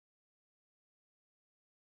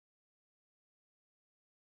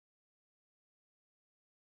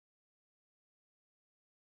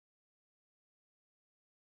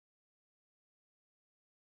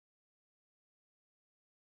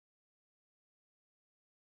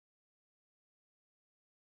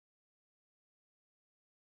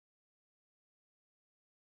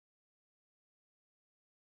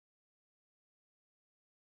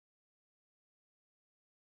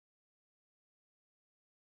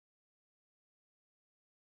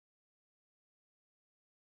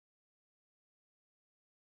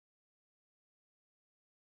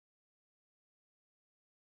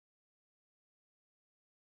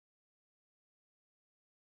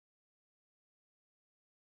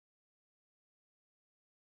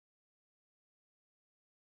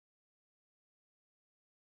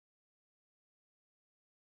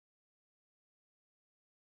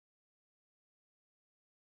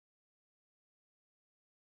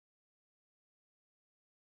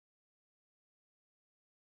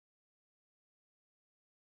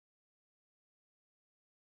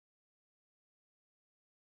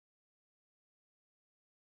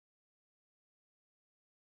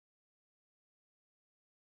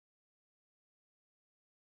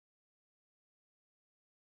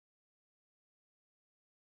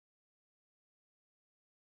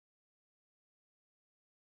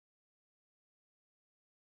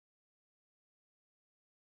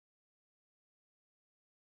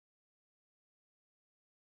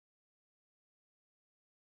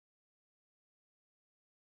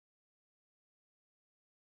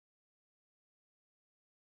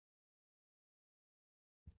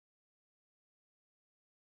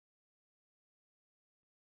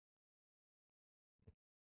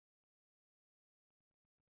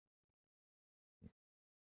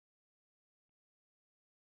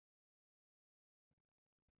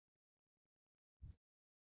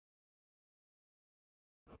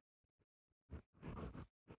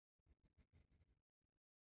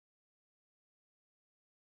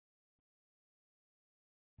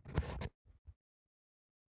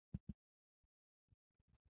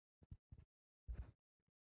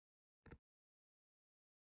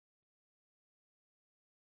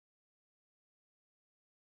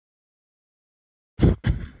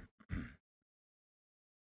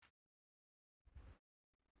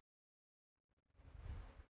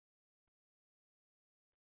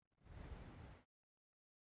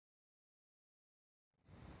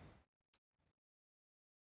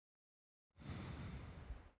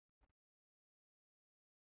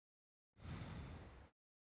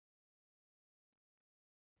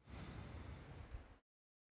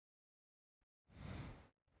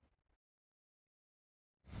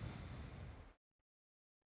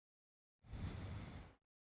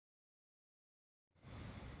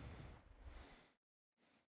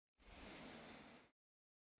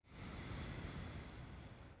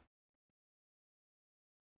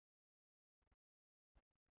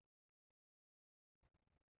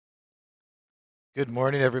Good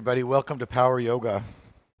morning, everybody. Welcome to Power Yoga.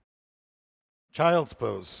 Child's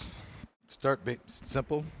pose. Start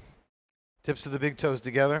simple. Tips of the big toes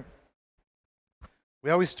together. We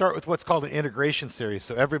always start with what's called an integration series,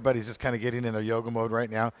 so everybody's just kind of getting in their yoga mode right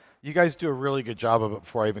now. You guys do a really good job of it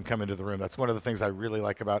before I even come into the room. That's one of the things I really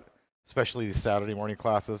like about, especially these Saturday morning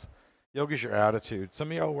classes. Yoga's your attitude.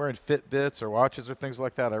 Some of y'all are wearing Fitbits or watches or things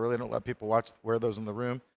like that. I really don't let people wear those in the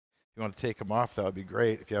room. If you want to take them off, that would be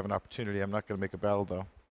great. If you have an opportunity, I'm not going to make a battle though.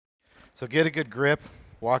 So get a good grip.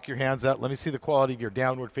 Walk your hands out. Let me see the quality of your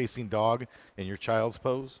downward facing dog in your child's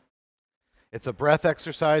pose. It's a breath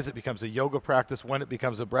exercise. It becomes a yoga practice when it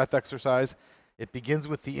becomes a breath exercise. It begins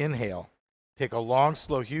with the inhale. Take a long,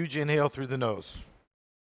 slow, huge inhale through the nose.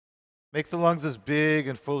 Make the lungs as big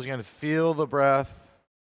and full as you can. Feel the breath,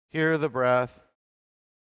 hear the breath,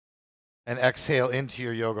 and exhale into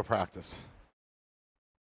your yoga practice.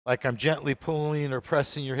 Like I'm gently pulling or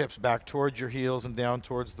pressing your hips back towards your heels and down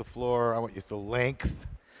towards the floor. I want you to feel length,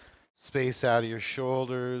 space out of your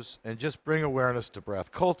shoulders, and just bring awareness to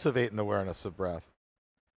breath. Cultivate an awareness of breath.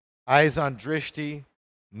 Eyes on drishti,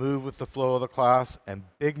 move with the flow of the class, and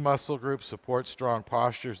big muscle groups support strong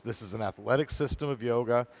postures. This is an athletic system of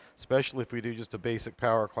yoga, especially if we do just a basic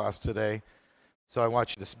power class today. So I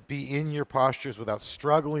want you to be in your postures without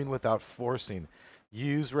struggling, without forcing.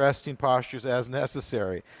 Use resting postures as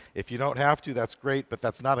necessary. If you don't have to, that's great, but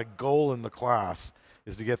that's not a goal in the class,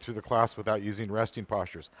 is to get through the class without using resting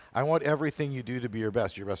postures. I want everything you do to be your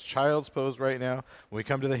best child's pose right now. When we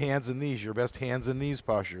come to the hands and knees, your best hands and knees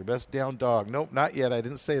posture, your best down dog. Nope, not yet. I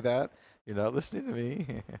didn't say that. You're not listening to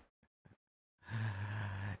me.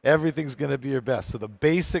 Everything's going to be your best. So the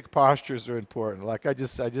basic postures are important. Like I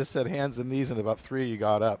just said hands and knees, and about 3 you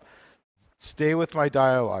got up. Stay with my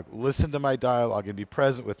dialogue, listen to my dialogue, and be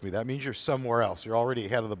present with me. That means you're somewhere else. You're already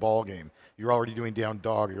ahead of the ball game. You're already doing down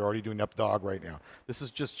dog. You're already doing up dog right now. This is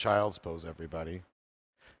just child's pose, everybody.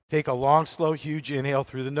 Take a long, slow, huge inhale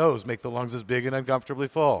through the nose. Make the lungs as big and uncomfortably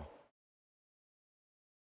full.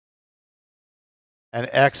 And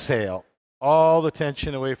exhale. All the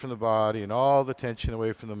tension away from the body and all the tension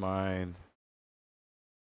away from the mind.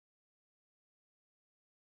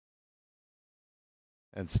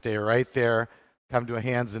 And stay right there. Come to a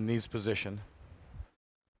hands and knees position.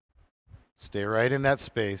 Stay right in that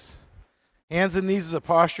space. Hands and knees is a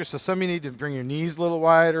posture, so some of you need to bring your knees a little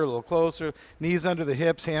wider, a little closer. Knees under the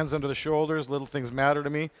hips, hands under the shoulders. Little things matter to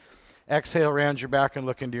me. Exhale, round your back and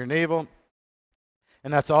look into your navel.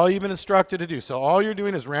 And that's all you've been instructed to do. So all you're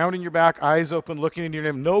doing is rounding your back, eyes open, looking into your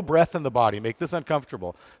navel. No breath in the body. Make this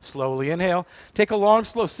uncomfortable. Slowly inhale. Take a long,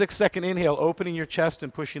 slow 6-second inhale, opening your chest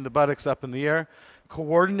and pushing the buttocks up in the air.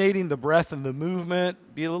 Coordinating the breath and the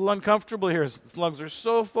movement. Be a little uncomfortable here. His lungs are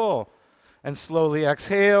so full. And slowly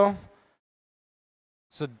exhale.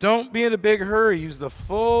 So don't be in a big hurry. Use the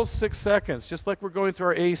full 6 seconds, just like we're going through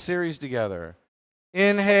our A series together.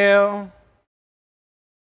 Inhale.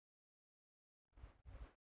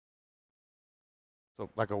 So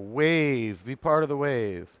like a wave. Be part of the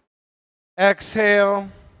wave. Exhale.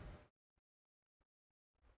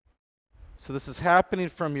 So this is happening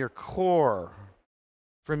from your core,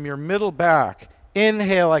 from your middle back.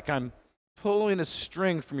 Inhale like I'm pulling a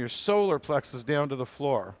string from your solar plexus down to the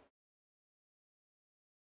floor.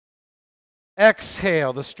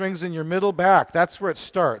 Exhale, the string's in your middle back. That's where it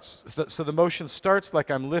starts. So the motion starts like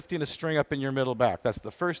I'm lifting a string up in your middle back. That's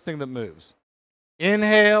the first thing that moves.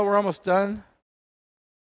 Inhale, we're almost done.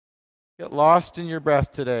 Get lost in your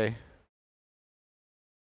breath today.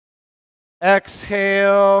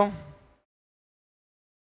 Exhale.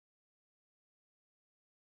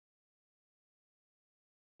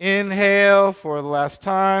 Inhale for the last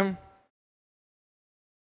time.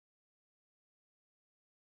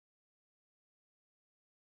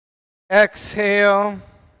 Exhale.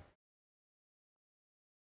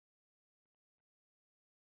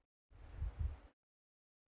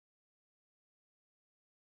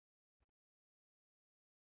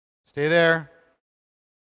 Stay there.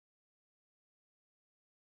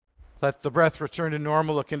 Let the breath return to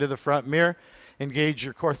normal. Look into the front mirror. Engage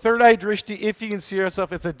your core. Third eye drishti, if you can see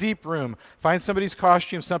yourself, it's a deep room. Find somebody's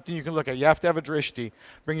costume, something you can look at. You have to have a drishti.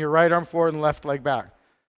 Bring your right arm forward and left leg back.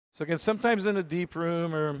 So again, sometimes in a deep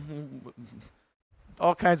room or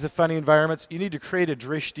all kinds of funny environments, you need to create a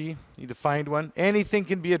drishti. You need to find one. Anything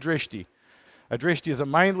can be a drishti. A drishti is a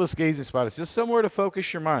mindless gazing spot. It's just somewhere to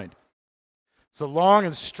focus your mind. So long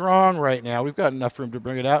and strong right now. We've got enough room to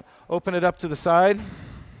bring it out. Open it up to the side.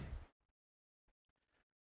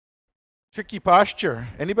 Tricky posture.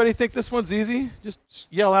 Anybody think this one's easy? Just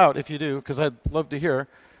yell out if you do, because I'd love to hear.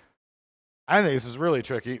 I think this is really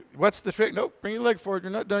tricky. What's the trick? Nope, bring your leg forward.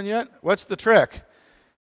 You're not done yet. What's the trick?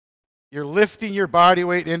 You're lifting your body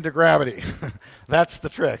weight into gravity. That's the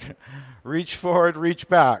trick. Reach forward, reach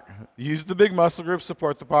back. Use the big muscle group,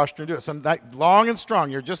 support the posture, and do it. So long and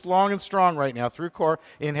strong. You're just long and strong right now through core.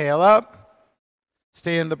 Inhale up.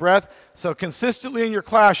 Stay in the breath. So consistently in your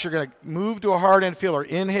class, you're going to move to a hard end feel, or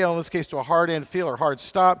inhale, in this case, to a hard end feel or hard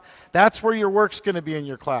stop. That's where your work's going to be in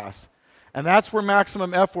your class. And that's where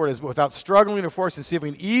maximum effort is, but without struggling or forcing. See if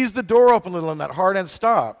we can ease the door open a little on that hard end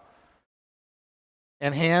stop.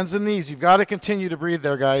 And hands and knees. You've got to continue to breathe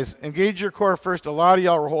there, guys. Engage your core first. A lot of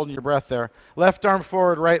y'all are holding your breath there. Left arm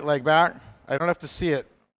forward, right leg back. I don't have to see it.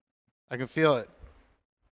 I can feel it.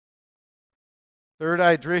 Third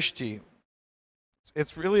eye drishti.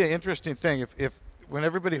 It's really an interesting thing. If when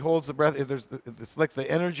everybody holds the breath, it's like the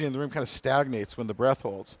energy in the room kind of stagnates when the breath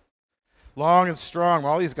holds. Long and strong.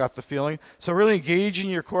 Molly's got the feeling. So really engaging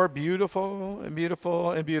your core. Beautiful and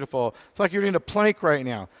beautiful and beautiful. It's like you're doing a plank right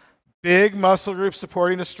now. Big muscle group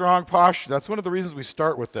supporting a strong posture. That's one of the reasons we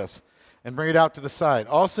start with this and bring it out to the side.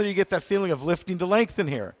 Also, you get that feeling of lifting to lengthen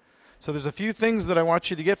here. So there's a few things that I want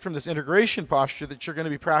you to get from this integration posture that you're going to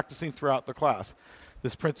be practicing throughout the class.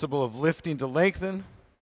 This principle of lifting to lengthen,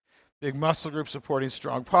 big muscle group supporting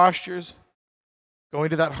strong postures, going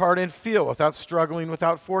to that hard end feel without struggling,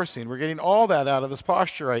 without forcing. We're getting all that out of this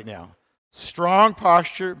posture right now. Strong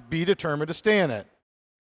posture, be determined to stay in it.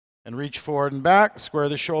 And reach forward and back. Square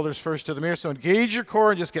the shoulders first to the mirror. So engage your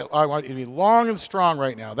core and just I want you to be long and strong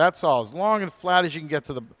right now. That's all. As long and flat as you can get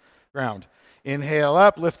to the ground. Inhale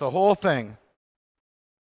up. Lift the whole thing.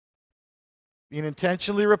 Being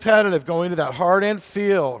intentionally repetitive. Going to that hard end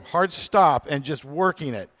feel. Hard stop. And just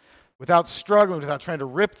working it. Without struggling. Without trying to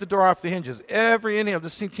rip the door off the hinges. Every inhale.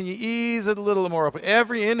 Just think, can you ease it a little more open?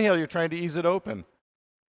 Every inhale you're trying to ease it open.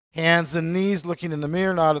 Hands and knees looking in the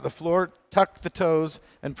mirror, not at the floor. Tuck the toes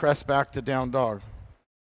and press back to down dog.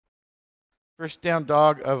 First down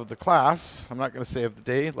dog of the class. I'm not going to say of the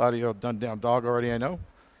day. A lot of you have done down dog already, I know.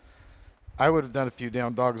 I would have done a few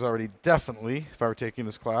down dogs already, definitely, if I were taking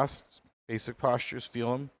this class. Basic postures,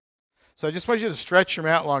 feel them. So I just want you to stretch your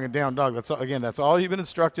mat long and down dog. That's all, again, that's all you've been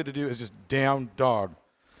instructed to do is just down dog.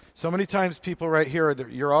 So many times people right here,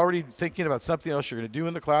 you're already thinking about something else you're going to do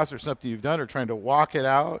in the class or something you've done or trying to walk it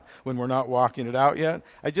out when we're not walking it out yet.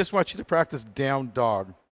 I just want you to practice down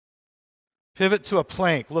dog. Pivot to a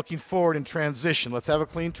plank, looking forward in transition. Let's have a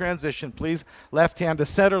clean transition, please. Left hand to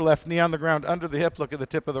center, left knee on the ground under the hip. Look at the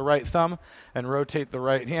tip of the right thumb and rotate the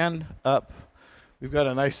right hand up. We've got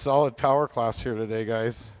a nice solid power class here today,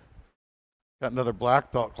 guys. Got another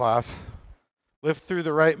black belt class. Lift through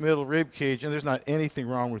the right middle rib cage, and there's not anything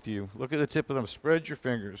wrong with you. Look at the tip of them. Spread your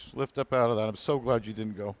fingers. Lift up out of that. I'm so glad you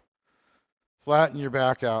didn't go. Flatten your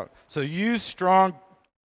back out. So use strong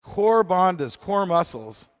core bandhas, core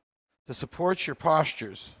muscles, to support your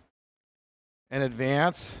postures. And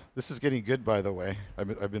advance. This is getting good, by the way.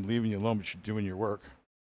 I've been leaving you alone, but you're doing your work.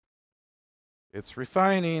 It's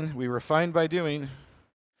refining. We refine by doing.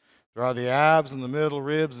 Draw the abs and the middle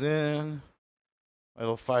ribs in. My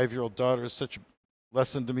little 5-year-old daughter is such a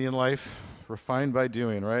lesson to me in life. Refined by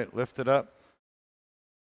doing, right? Lift it up.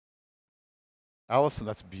 Allison,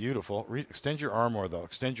 that's beautiful. Extend your arm more, though.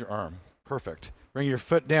 Extend your arm. Perfect. Bring your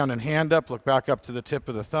foot down and hand up. Look back up to the tip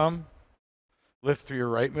of the thumb. Lift through your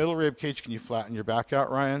right middle rib cage. Can you flatten your back out,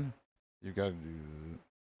 Ryan? You've got to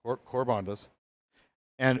do core bandhas.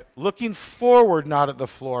 And looking forward, not at the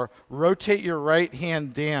floor, rotate your right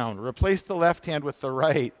hand down. Replace the left hand with the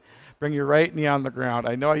right. Bring your right knee on the ground.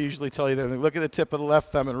 I know I usually tell you that. Look at the tip of the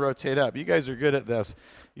left thumb and rotate up. You guys are good at this.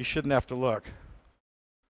 You shouldn't have to look.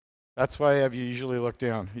 That's why I have you usually look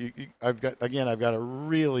down. I've got a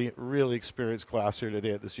really, really experienced class here today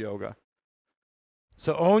at this yoga.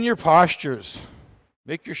 So own your postures.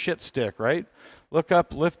 Make your shit stick, right? Look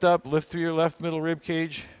up, lift through your left middle rib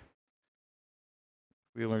cage.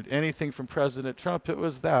 We learned anything from President Trump, it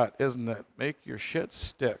was that, isn't it? Make your shit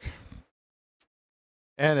stick.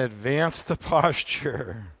 And advance the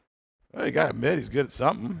posture. Well, you got to admit, he's good at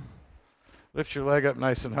something. Lift your leg up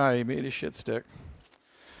nice and high. He made his shit stick.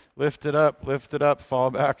 Lift it up,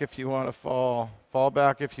 fall back if you want to fall. Fall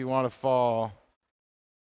back if you want to fall.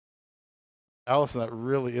 Allison, that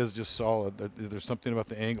really is just solid. There's something about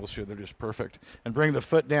the angles here. They're just perfect. And bring the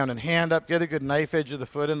foot down and hand up. Get a good knife edge of the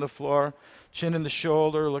foot in the floor. Chin in the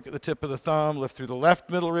shoulder. Look at the tip of the thumb. Lift through the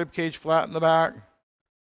left middle rib cage. Flatten the back.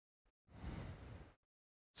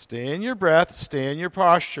 Stay in your breath. Stay in your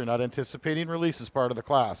posture. Not anticipating release as part of the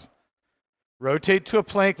class. Rotate to a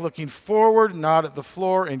plank. Looking forward, not at the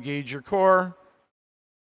floor. Engage your core.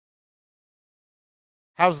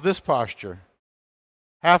 How's this posture?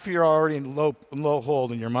 Half of you are already in low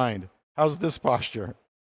hold in your mind. How's this posture?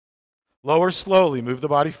 Lower slowly. Move the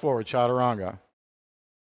body forward. Chaturanga.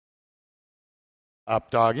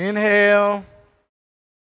 Up dog inhale.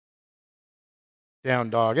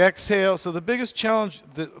 Down dog exhale. So the biggest challenge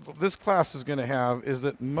that this class is going to have is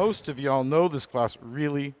that most of y'all know this class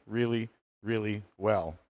really, really, really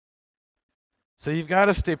well. So you've got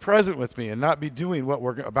to stay present with me and not be doing what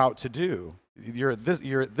we're about to do. You're at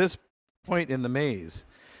this point in the maze,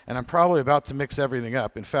 and I'm probably about to mix everything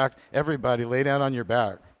up. In fact, everybody lay down on your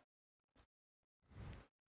back.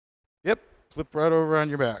 Yep, flip right over on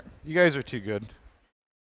your back. You guys are too good.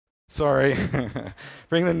 Sorry.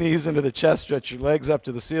 Bring the knees into the chest, stretch your legs up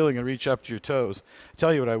to the ceiling, and reach up to your toes. I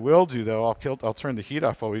tell you what I will do, though. I'll turn the heat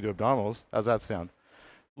off while we do abdominals. How's that sound?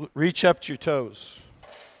 Reach up to your toes.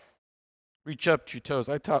 Reach up to your toes.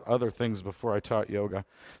 I taught other things before I taught yoga.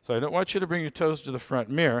 So I don't want you to bring your toes to the front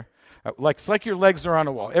mirror. It's like your legs are on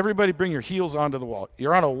a wall. Everybody bring your heels onto the wall.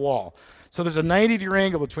 You're on a wall. So there's a 90-degree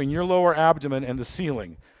angle between your lower abdomen and the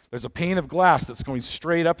ceiling. There's a pane of glass that's going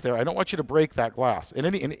straight up there. I don't want you to break that glass. In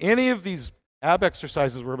any of these ab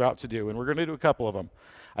exercises we're about to do, and we're going to do a couple of them,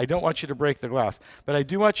 I don't want you to break the glass. But I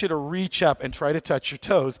do want you to reach up and try to touch your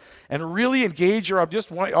toes and really engage your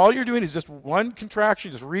abdomen. All you're doing is just one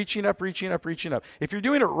contraction, just reaching up, reaching up, reaching up. If you're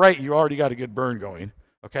doing it right, you already got a good burn going.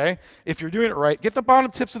 Okay? If you're doing it right, get the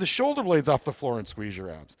bottom tips of the shoulder blades off the floor and squeeze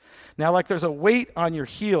your abs. Now, like there's a weight on your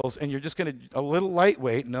heels, and you're just going to, a little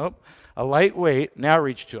lightweight, nope, a light weight, now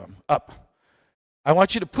reach to them, up. I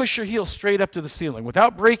want you to push your heels straight up to the ceiling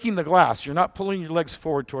without breaking the glass. You're not pulling your legs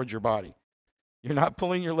forward towards your body. You're not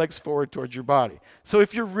pulling your legs forward towards your body. So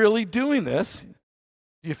if you're really doing this,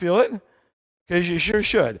 do you feel it? Because you sure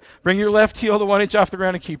should. Bring your left heel to 1 inch off the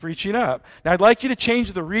ground and keep reaching up. Now I'd like you to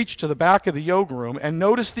change the reach to the back of the yoga room and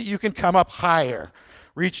notice that you can come up higher.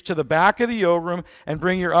 Reach to the back of the yoga room and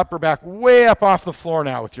bring your upper back way up off the floor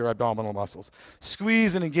now with your abdominal muscles.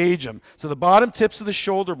 Squeeze and engage them. So the bottom tips of the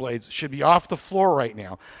shoulder blades should be off the floor right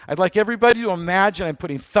now. I'd like everybody to imagine I'm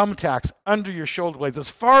putting thumbtacks under your shoulder blades as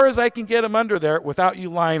far as I can get them under there without you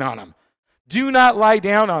lying on them. Do not lie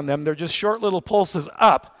down on them. They're just short little pulses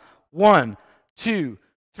up. 1, 2,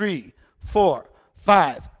 3, 4,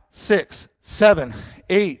 5, 6, 7,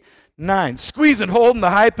 8, 9. Squeeze and hold in the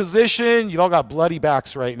high position. You've all got bloody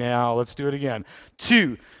backs right now. Let's do it again.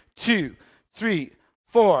 2, 2, 3,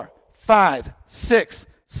 4, 5, 6,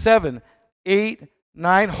 7, 8,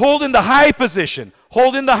 9. Hold in the high position.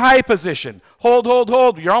 Hold in the high position. Hold, hold,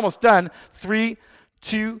 hold. You're almost done. 3,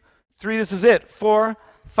 2, 3. This is it. 4,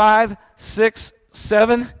 5, 6,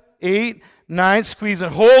 7, 8, 9. Squeeze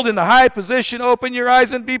and hold in the high position. Open your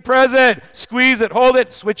eyes and be present. Squeeze it. Hold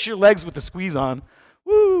it. Switch your legs with the squeeze on.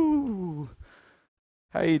 Woo!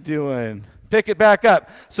 How you doing? Pick it back up.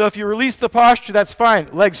 So if you release the posture, that's fine.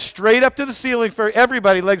 Legs straight up to the ceiling for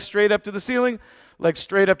everybody. Legs straight up to the ceiling. Legs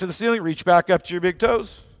straight up to the ceiling. Reach back up to your big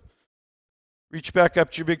toes. Reach back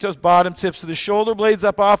up to your big toes. Bottom tips of the shoulder blades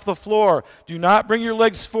up off the floor. Do not bring your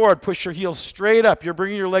legs forward. Push your heels straight up. You're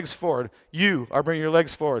bringing your legs forward. You are bringing your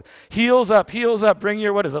legs forward. Heels up, heels up. Bring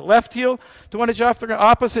your, left heel to 1 inch off the ground.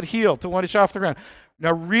 Opposite heel to 1 inch off the ground.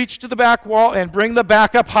 Now reach to the back wall and bring the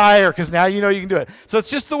back up higher because now you know you can do it. So it's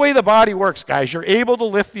just the way the body works, guys. You're able to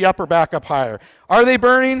lift the upper back up higher. Are they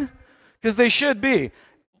burning? Because they should be.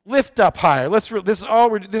 Lift up higher. This is all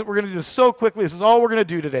we're going to do so quickly. This is all we're going to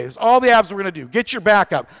do today. This is all the abs we're going to do. Get your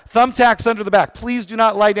back up. Thumbtacks under the back. Please do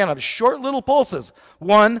not lie down on short little pulses.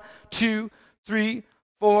 1, 2, 3,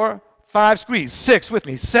 4, 5. Squeeze. 6 with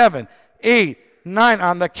me. 7, 8, 9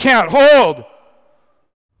 on the count. Hold.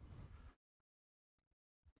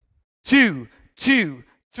 2, 2,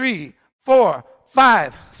 3, 4,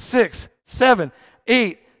 5, 6, 7,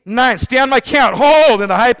 8, 9. Stay on my count. Hold in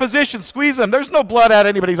the high position. Squeeze them. There's no blood out of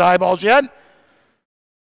anybody's eyeballs yet.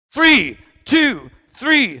 3, 2,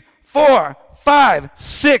 3, 4, 5,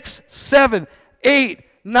 6, 7, 8,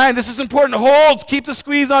 9. This is important. Hold. Keep the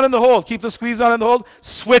squeeze on in the hold. Keep the squeeze on in the hold.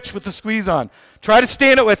 Switch with the squeeze on. Try to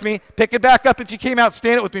stand it with me. Pick it back up if you came out.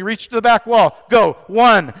 Stand it with me. Reach to the back wall. Go.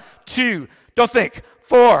 1, 2. Don't think.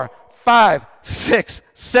 4, 5, 6,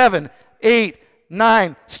 7, 8,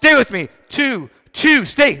 9. Stay with me. 2, 2.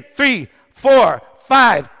 Stay. 3, 4,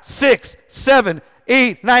 5, 6, 7,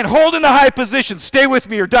 8, 9. Hold in the high position. Stay with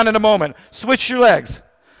me. You're done in a moment. Switch your legs.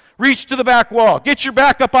 Reach to the back wall. Get your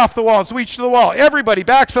back up off the wall and switch to the wall. Everybody,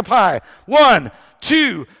 backs up high. 1,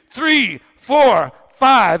 2, 3, 4,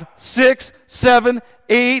 5, 6, 7,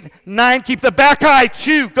 8, 9. Keep the back high.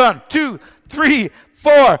 2, gun. 2, 3,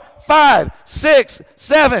 4, 5, 6,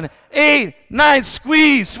 7, 8, 9.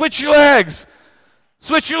 Squeeze. Switch your legs.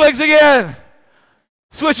 Switch your legs again.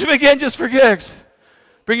 Switch them again just for gigs.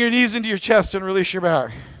 Bring your knees into your chest and release your back.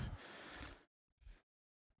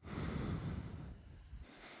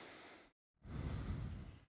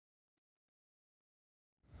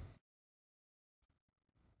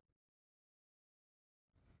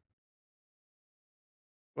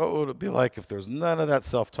 What would it be like if there's none of that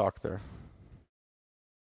self-talk there?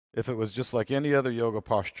 If it was just like any other yoga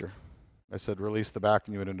posture. I said release the back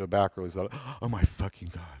and you went into a back release. Oh my fucking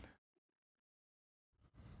God.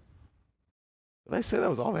 Did I say that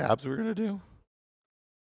was all the abs we were going to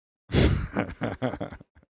do?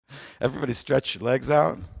 Everybody stretch your legs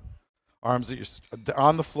out. Arms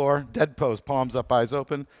on the floor. Dead pose. Palms up, eyes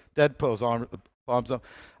open. Dead pose. Palms up.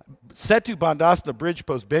 Setu Bandhasana, bridge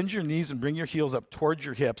pose. Bend your knees and bring your heels up towards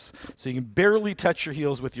your hips so you can barely touch your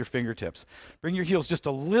heels with your fingertips. Bring your heels just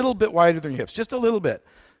a little bit wider than your hips, just a little bit.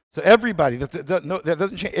 So everybody, that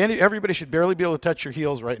doesn't change. Everybody should barely be able to touch your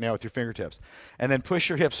heels right now with your fingertips. And then push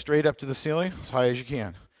your hips straight up to the ceiling as high as you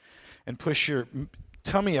can. And push your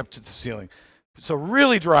tummy up to the ceiling. So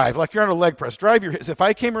really drive, like you're on a leg press. Drive your hips. If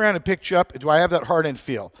I came around and picked you up, do I have that hard end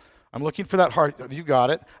feel? I'm looking for that hard, you got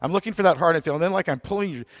it. I'm looking for that hard end feel. And then like I'm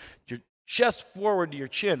pulling your chest forward to your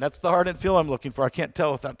chin. That's the hard end feel I'm looking for. I can't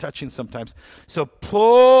tell without touching sometimes. So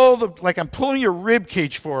pull, like I'm pulling your rib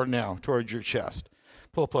cage forward now towards your chest.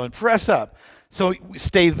 Pull, and press up. So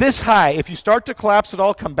stay this high. If you start to collapse at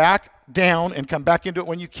all, come back down and come back into it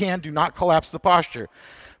when you can. Do not collapse the posture.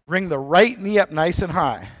 Bring the right knee up nice and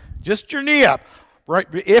high. Just your knee up. Right.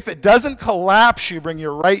 If it doesn't collapse you, bring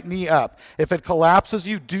your right knee up. If it collapses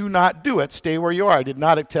you, do not do it. Stay where you are. I did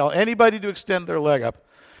not tell anybody to extend their leg up.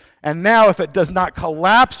 And now if it does not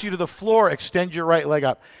collapse you to the floor, extend your right leg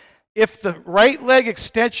up. If the right leg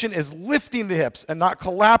extension is lifting the hips and not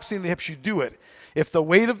collapsing the hips, you do it. If the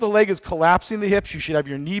weight of the leg is collapsing the hips, you should have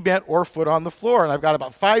your knee bent or foot on the floor. And I've got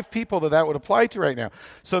about 5 people that would apply to right now.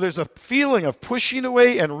 So there's a feeling of pushing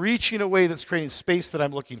away and reaching away that's creating space that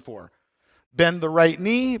I'm looking for. Bend the right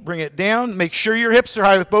knee, bring it down. Make sure your hips are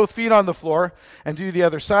high with both feet on the floor. And do the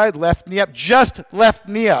other side, left knee up. Just left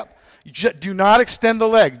knee up. Do not extend the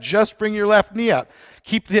leg. Just bring your left knee up.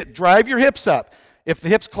 Drive your hips up. If the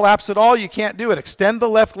hips collapse at all, you can't do it. Extend the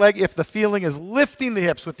left leg if the feeling is lifting the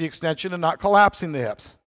hips with the extension and not collapsing the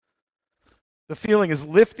hips. The feeling is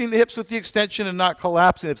lifting the hips with the extension and not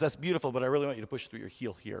collapsing the hips. That's beautiful, but I really want you to push through your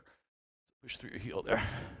heel here. Push through your heel there.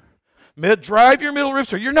 Drive your middle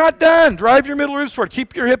ribs forward. You're not done. Drive your middle ribs forward.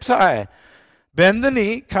 Keep your hips high. Bend the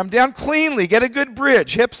knee. Come down cleanly. Get a good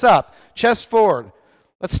bridge. Hips up. Chest forward.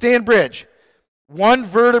 Let's stay in bridge. One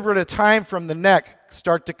vertebra at a time from the neck.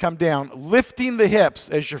 Start to come down, lifting the hips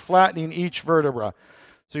as you're flattening each vertebra.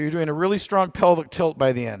 So you're doing a really strong pelvic tilt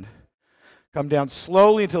by the end. Come down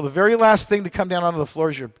slowly until the very last thing to come down onto the floor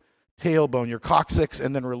is your tailbone, your coccyx,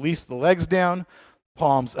 and then release the legs down,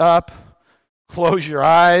 palms up, close your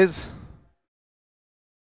eyes.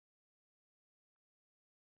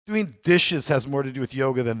 Doing dishes has more to do with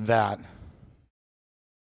yoga than that.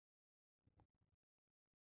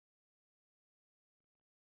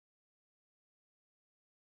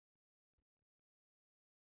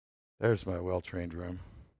 There's my well-trained room.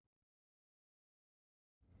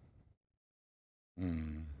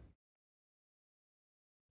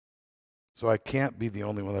 So I can't be the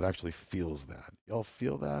only one that actually feels that. Y'all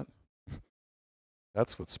feel that?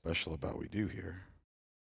 That's what's special about what we do here.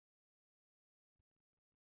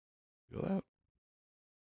 Feel that?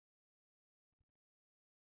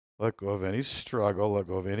 Let go of any struggle. Let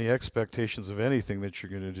go of any expectations of anything that you're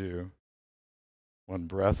going to do. One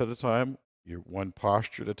breath at a time. One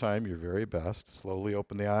posture at a time, your very best. Slowly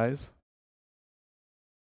open the eyes.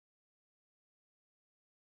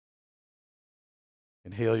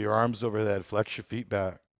 Inhale your arms overhead. Flex your feet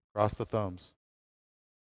back. Cross the thumbs.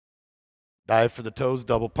 Dive for the toes.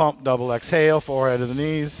 Double pump. Double exhale. Forehead to the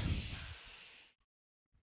knees.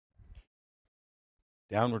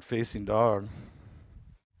 Downward facing dog.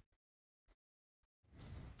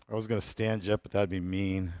 I was going to stand you up, but that'd be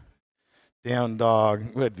mean. Down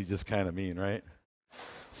dog would be just kind of mean, right?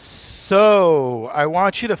 So I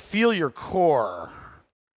want you to feel your core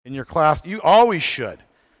in your class. You always should.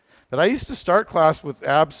 But I used to start class with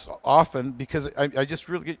abs often because I just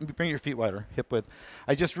really, bring your feet wider, hip width.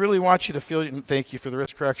 I just really want you to feel, and thank you for the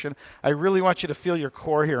wrist correction. I really want you to feel your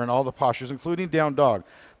core here in all the postures, including down dog.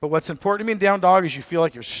 But what's important to me in down dog is you feel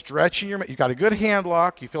like you're stretching your mat. You've got a good hand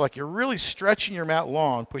lock. You feel like you're really stretching your mat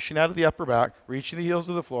long, pushing out of the upper back, reaching the heels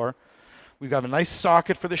to the floor. We've got a nice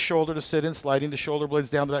socket for the shoulder to sit in, sliding the shoulder blades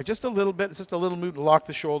down the back. Just a little bit. It's just a little move to lock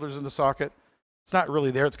the shoulders in the socket. It's not really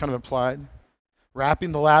there. It's kind of implied.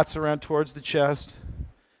 Wrapping the lats around towards the chest.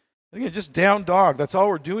 Again, just down dog. That's all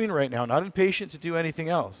we're doing right now. Not impatient to do anything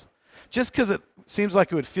else. Just because it seems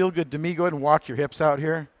like it would feel good to me, go ahead and walk your hips out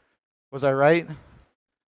here. Was I right? Go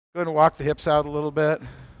ahead and walk the hips out a little bit.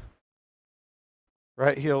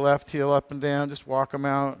 Right heel, left heel, up and down. Just walk them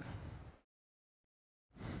out.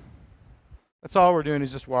 That's all we're doing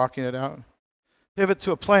is just walking it out. Pivot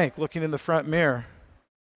to a plank, looking in the front mirror.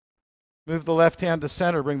 Move the left hand to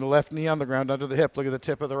center. Bring the left knee on the ground under the hip. Look at the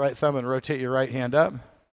tip of the right thumb and rotate your right hand up.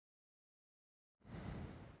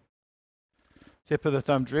 Tip of the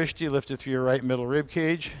thumb drishti, lift it through your right middle rib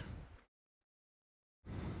cage.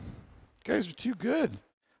 You guys are too good.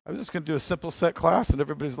 I was just going to do a simple set class, and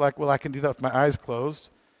everybody's like, well, I can do that with my eyes closed.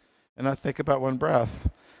 And I think about one breath.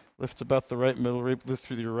 Lift about the right middle rib, lift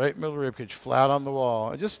through your right middle rib cage, flat on the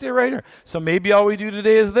wall. And just stay right here. So maybe all we do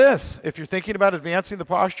today is this. If you're thinking about advancing the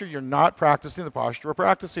posture, you're not practicing the posture we're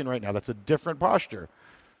practicing right now. That's a different posture.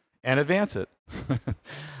 And advance it.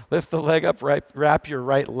 Lift the leg up, wrap your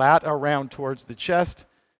right lat around towards the chest.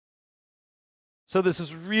 So this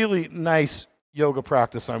is really nice yoga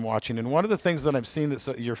practice I'm watching. And one of the things that I'm seeing that's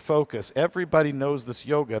your focus, everybody knows this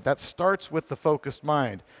yoga, that starts with the focused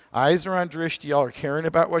mind. Eyes are on drishti, y'all are caring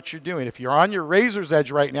about what you're doing. If you're on your razor's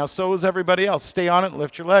edge right now, so is everybody else. Stay on it and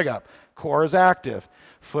lift your leg up. Core is active.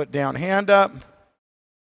 Foot down, hand up.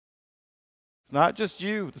 It's not just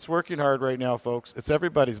you that's working hard right now, folks. It's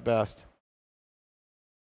everybody's best.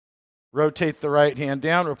 Rotate the right hand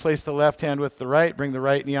down, replace the left hand with the right, bring the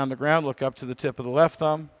right knee on the ground, look up to the tip of the left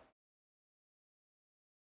thumb.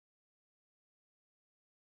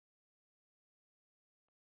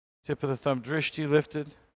 Tip of the thumb drishti lifted.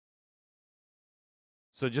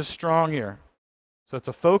 So just strong here. So it's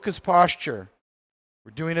a focused posture.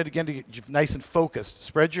 We're doing it again to get you nice and focused.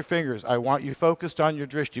 Spread your fingers. I want you focused on your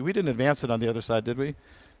drishti. We didn't advance it on the other side, did we?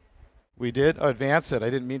 We did? Oh, advance it. I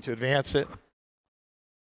didn't mean to advance it.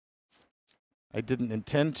 I didn't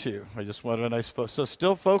intend to. I just wanted a nice focus. So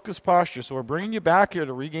still focused posture. So we're bringing you back here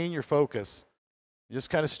to regain your focus. You're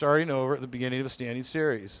just kind of starting over at the beginning of a standing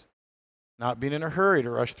series. Not being in a hurry to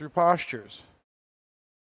rush through postures.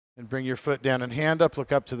 And bring your foot down and hand up.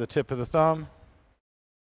 Look up to the tip of the thumb.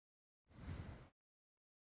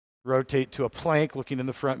 Rotate to a plank, looking in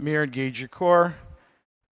the front mirror. Engage your core.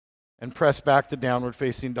 And press back to downward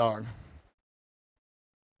facing dog.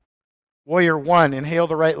 Warrior 1. Inhale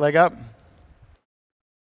the right leg up.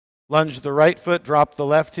 Lunge the right foot. Drop the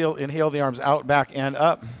left heel. Inhale the arms out, back, and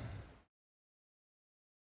up.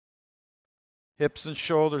 Hips and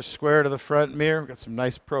shoulders square to the front mirror. We've got some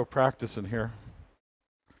nice pro practice in here.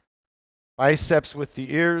 Biceps with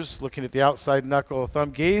the ears, looking at the outside knuckle of thumb.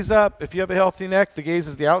 Gaze up. If you have a healthy neck, the gaze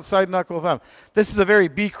is the outside knuckle of thumb. This is a very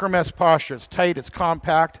Bikram-esque posture. It's tight, it's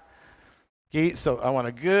compact. So I want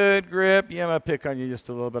a good grip. Yeah, I'm going to pick on you just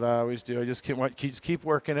a little bit. I always do. I just keep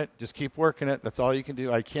working it. Just keep working it. That's all you can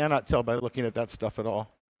do. I cannot tell by looking at that stuff at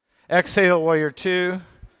all. Exhale, warrior 2.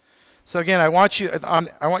 So again, I want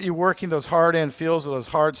you working those hard end feels or those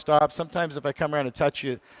hard stops. Sometimes if I come around and touch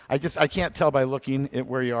you, I can't tell by looking at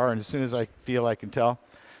where you are, and as soon as I feel, I can tell.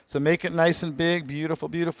 So make it nice and big, beautiful,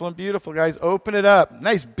 beautiful, and beautiful, guys. Open it up.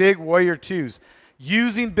 Nice big warrior 2s.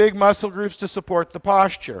 Using big muscle groups to support the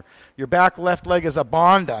posture. Your back left leg is a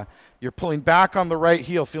bandha. You're pulling back on the right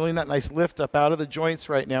heel, feeling that nice lift up out of the joints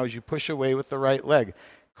right now as you push away with the right leg.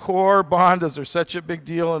 Core bandhas are such a big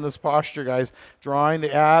deal in this posture, guys. Drawing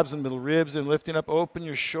the abs and middle ribs and lifting up. Open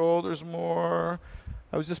your shoulders more.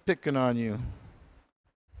 I was just picking on you.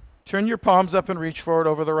 Turn your palms up and reach forward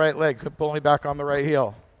over the right leg. Pulling back on the right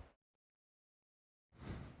heel.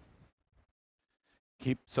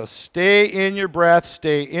 So stay in your breath.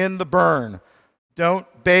 Stay in the burn. Don't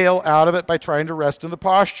bail out of it by trying to rest in the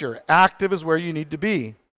posture. Active is where you need to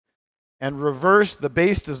be. And reverse, the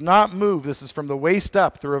base does not move. This is from the waist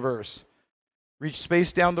up, the reverse. Reach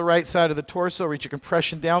space down the right side of the torso. Reach a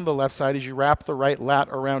compression down the left side as you wrap the right lat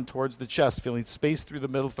around towards the chest, feeling space through the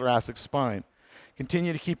middle thoracic spine.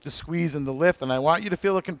 Continue to keep the squeeze and the lift, and I want you to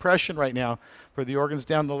feel a compression right now for the organs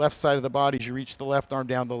down the left side of the body as you reach the left arm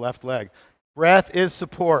down the left leg. Breath is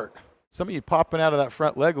support. Some of you popping out of that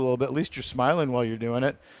front leg a little bit. At least you're smiling while you're doing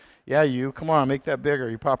it. Yeah, you. Come on, make that bigger.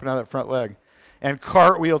 You're popping out of that front leg. And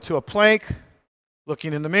cartwheel to a plank,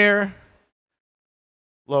 looking in the mirror.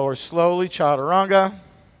 Lower slowly, chaturanga.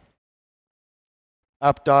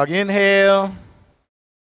 Up dog inhale.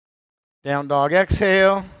 Down dog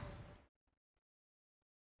exhale.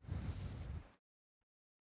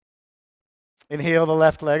 Inhale the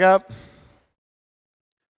left leg up.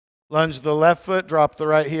 Lunge the left foot, drop the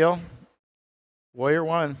right heel. Warrior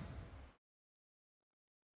 1.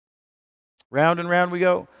 Round and round we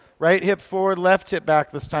go. Right hip forward, left hip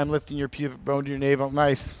back this time, lifting your pubic bone to your navel.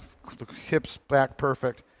 Nice. Hips back,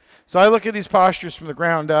 perfect. So I look at these postures from the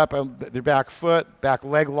ground up. Their back foot, back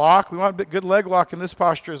leg lock. We want a good leg lock in this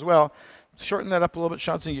posture as well. Shorten that up a little bit,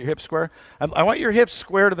 Sean, so your hips square. I want your hips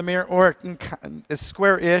square to the mirror, or it's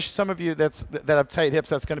square-ish. Some of you that have tight hips,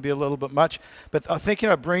 that's going to be a little bit much. But thinking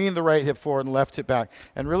of bringing the right hip forward and left hip back,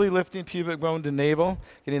 and really lifting pubic bone to navel,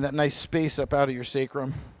 getting that nice space up out of your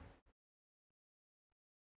sacrum.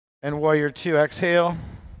 And warrior 2, exhale.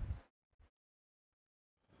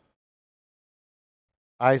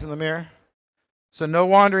 Eyes in the mirror. So no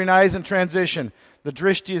wandering eyes in transition. The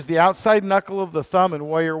drishti is the outside knuckle of the thumb in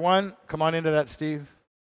warrior 1. Come on into that, Steve.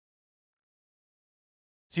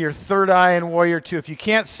 So your third eye in warrior 2. If you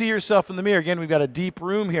can't see yourself in the mirror, again, we've got a deep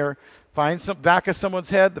room here. Find some back of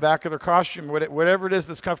someone's head, the back of their costume, whatever it is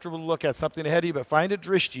that's comfortable to look at, something ahead of you, but find a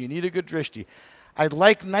drishti. You need a good drishti. I'd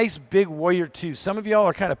like nice big warrior 2. Some of y'all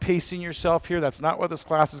are kind of pacing yourself here. That's not what this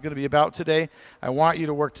class is going to be about today. I want you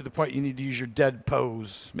to work to the point you need to use your dead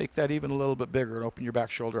pose. Make that even a little bit bigger and open your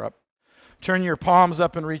back shoulder up. Turn your palms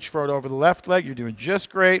up and reach forward over the left leg. You're doing just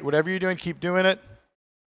great. Whatever you're doing, keep doing it.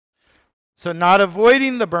 So not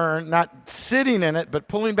avoiding the burn, not sitting in it, but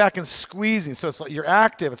pulling back and squeezing. So it's like you're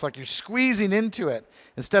active. It's like you're squeezing into it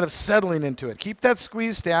instead of settling into it. Keep that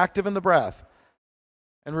squeeze. Stay active in the breath.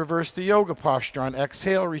 And reverse the yoga posture. On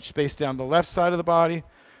exhale, reach space down the left side of the body.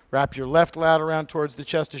 Wrap your left lat around towards the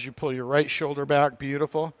chest as you pull your right shoulder back.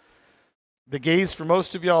 Beautiful. The gaze for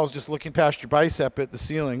most of y'all is just looking past your bicep at the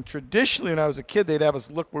ceiling. Traditionally, when I was a kid, they'd have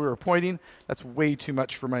us look where we were pointing. That's way too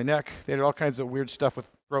much for my neck. They had all kinds of weird stuff with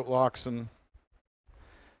throat locks and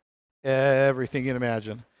everything you can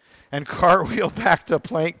imagine. And cartwheel back to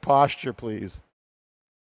plank posture, please.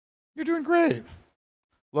 You're doing great.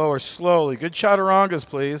 Lower slowly. Good chaturangas,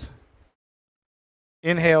 please.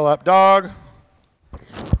 Inhale up dog.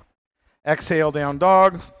 Exhale down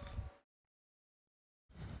dog.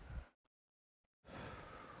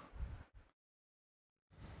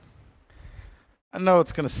 I know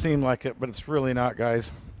it's going to seem like it, but it's really not,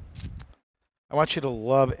 guys. I want you to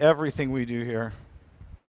love everything we do here.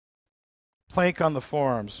 Plank on the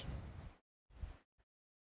forearms.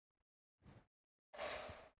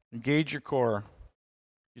 Engage your core.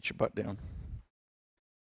 Get your butt down.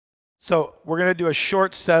 So we're going to do a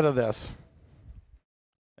short set of this.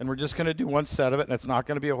 And we're just going to do one set of it, and it's not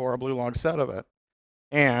going to be a horribly long set of it.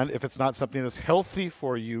 And if it's not something that's healthy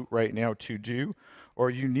for you right now to do, or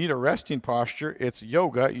you need a resting posture, it's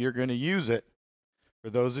yoga, you're going to use it. For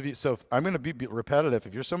those of you, so I'm going to be repetitive.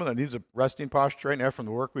 If you're someone that needs a resting posture right now from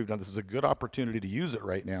the work we've done, this is a good opportunity to use it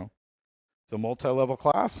right now. It's a multi-level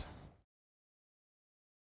class.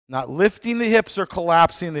 Not lifting the hips or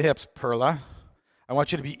collapsing the hips, Perla. I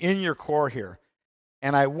want you to be in your core here.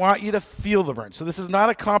 And I want you to feel the burn. So this is not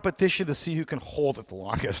a competition to see who can hold it the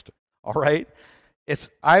longest, all right?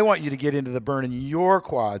 I want you to get into the burn in your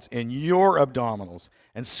quads, in your abdominals,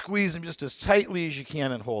 and squeeze them just as tightly as you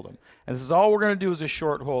can and hold them. And this is all we're going to do is a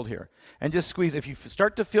short hold here. And just squeeze. If you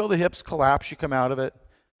start to feel the hips collapse, you come out of it.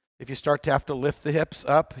 If you start to have to lift the hips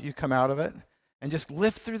up, you come out of it. And just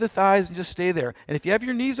lift through the thighs and just stay there. And if you have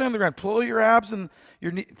your knees on the ground, pull your abs and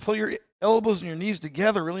pull your elbows and your knees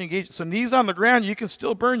together, really engage. So knees on the ground, you can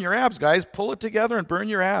still burn your abs, guys. Pull it together and burn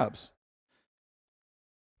your abs.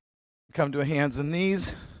 Come to a hands and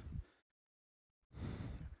knees.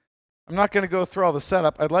 I'm not going to go through all the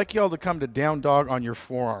setup. I'd like you all to come to down dog on your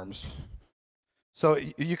forearms. So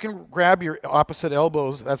you can grab your opposite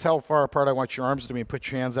elbows. That's how far apart I want your arms to be.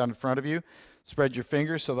 Put your hands out in front of you. Spread your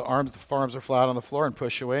fingers so the forearms are flat on the floor and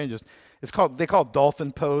push away. And they call it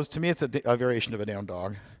dolphin pose. To me, it's a variation of a down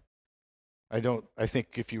dog. I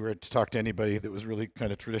think if you were to talk to anybody that was really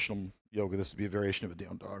kind of traditional yoga, this would be a variation of a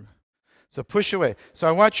down dog. So push away. So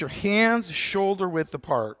I want your hands shoulder width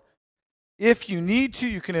apart. If you need to,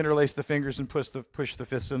 you can interlace the fingers and push the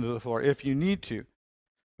fists into the floor if you need to.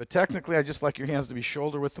 But technically, I just like your hands to be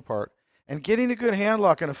shoulder width apart. And getting a good hand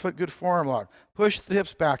lock and a good forearm lock. Push the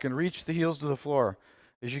hips back and reach the heels to the floor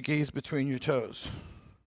as you gaze between your toes.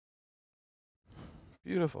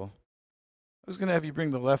 Beautiful. I was going to have you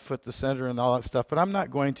bring the left foot to center and all that stuff, but I'm not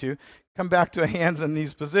going to. Come back to a hands and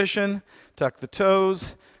knees position. Tuck the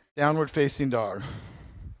toes. Downward facing dog.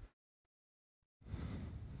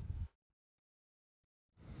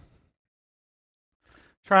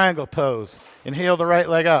 Triangle pose. Inhale the right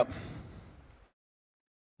leg up.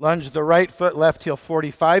 Lunge the right foot, left heel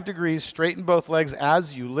 45 degrees. Straighten both legs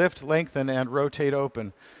as you lift, lengthen, and rotate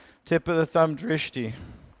open. Tip of the thumb, drishti.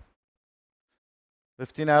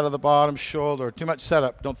 Lifting out of the bottom shoulder. Too much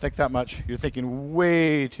setup. Don't think that much. You're thinking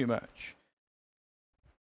way too much.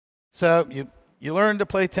 So you learn to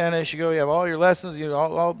play tennis. You have all your lessons. You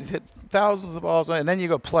all hit thousands of balls, and then you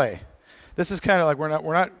go play. This is kind of like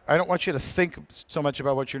I don't want you to think so much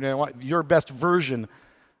about what you're doing. I want your best version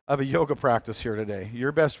of a yoga practice here today.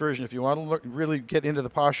 Your best version. If you want to really get into the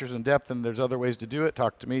postures in depth, and there's other ways to do it,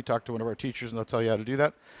 talk to me, talk to one of our teachers, and they'll tell you how to do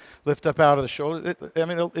that. Lift up out of the shoulder.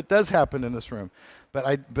 It does happen in this room,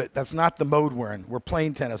 but that's not the mode we're in. We're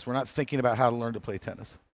playing tennis. We're not thinking about how to learn to play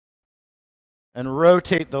tennis. And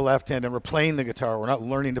rotate the left hand, and we're playing the guitar. We're not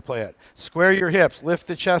learning to play it. Square your hips. Lift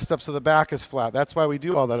the chest up so the back is flat. That's why we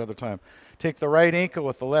do all that other time. Take the right ankle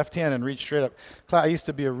with the left hand and reach straight up. I used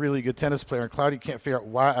to be a really good tennis player, and Cloudy can't figure out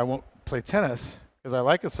why I won't play tennis because I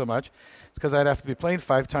like it so much. It's because I'd have to be playing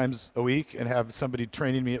 5 times a week and have somebody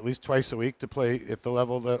training me at least twice a week to play at the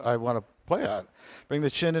level that I want to play at. Bring the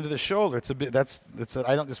chin into the shoulder.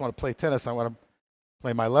 I don't just want to play tennis. I want to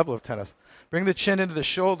play my level of tennis. Bring the chin into the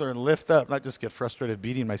shoulder and lift up. Not just get frustrated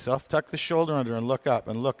beating myself. Tuck the shoulder under and look up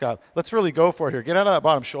and look up. Let's really go for it here. Get out of that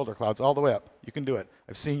bottom shoulder, Clouds, all the way up. You can do it.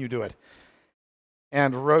 I've seen you do it.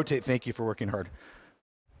 And rotate. Thank you for working hard.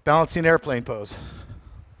 Balancing airplane pose.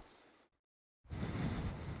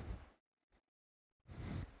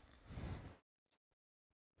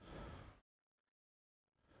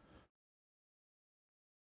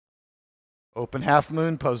 Open half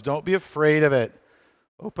moon pose. Don't be afraid of it.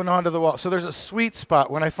 Open onto the wall. So there's a sweet spot.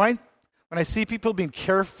 When I see people being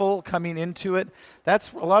careful coming into it,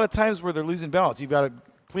 that's a lot of times where they're losing balance. You've got a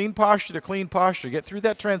clean posture to clean posture. Get through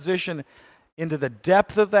that transition into the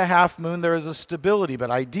depth of the half moon. There is a stability,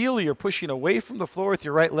 but ideally you're pushing away from the floor with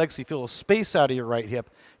your right leg so you feel a space out of your right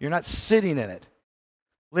hip. You're not sitting in it.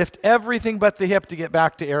 Lift everything but the hip to get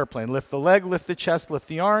back to airplane. Lift the leg, lift the chest, lift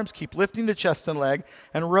the arms. Keep lifting the chest and leg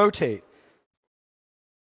and rotate.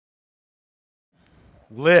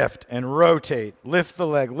 Lift and rotate. Lift the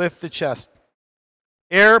leg, lift the chest.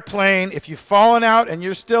 Airplane. If you've fallen out and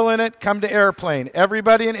you're still in it, come to airplane.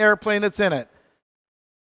 Everybody in airplane that's in it.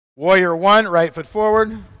 Warrior 1, right foot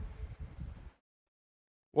forward.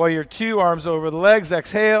 Warrior 2, arms over the legs.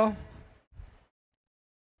 Exhale.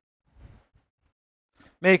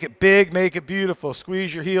 Make it big, make it beautiful.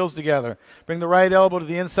 Squeeze your heels together. Bring the right elbow to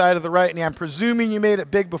the inside of the right knee. I'm presuming you made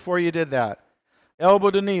it big before you did that.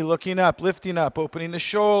 Elbow to knee, looking up, lifting up, opening the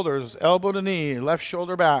shoulders, elbow to knee, left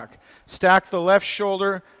shoulder back. Stack the left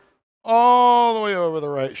shoulder all the way over the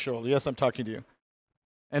right shoulder. Yes, I'm talking to you.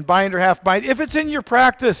 And bind or half bind. If it's in your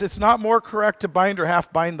practice, it's not more correct to bind or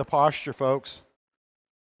half bind the posture, folks.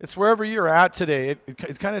 It's wherever you're at today.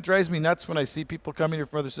 It kind of drives me nuts when I see people coming here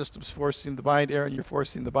from other systems forcing the bind. Aaron, you're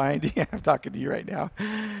forcing the bind. Yeah, I'm talking to you right now.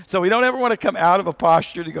 So we don't ever want to come out of a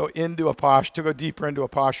posture to go into a posture, to go deeper into a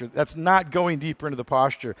posture. That's not going deeper into the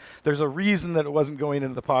posture. There's a reason that it wasn't going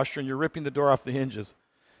into the posture, and you're ripping the door off the hinges.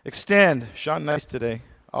 Extend. Sean, nice today.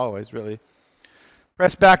 Always, really.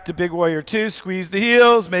 Press back to big warrior 2. Squeeze the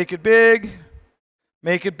heels. Make it big.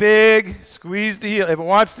 Make it big. Squeeze the heel. If it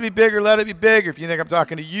wants to be bigger, let it be bigger. If you think I'm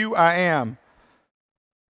talking to you, I am.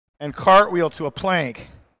 And cartwheel to a plank.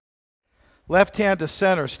 Left hand to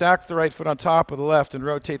center. Stack the right foot on top of the left and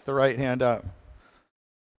rotate the right hand up.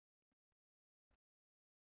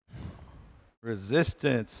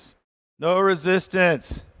 Resistance. No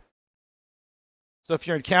resistance. So if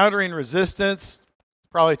you're encountering resistance,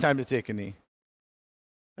 it's probably time to take a knee.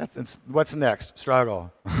 What's next?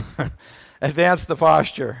 Struggle. Advance the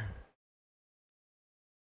posture.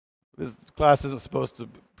 This class isn't supposed to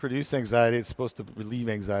produce anxiety. It's supposed to relieve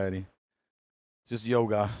anxiety. It's just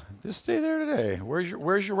yoga. Just stay there today.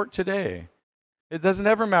 Where's your work today? It doesn't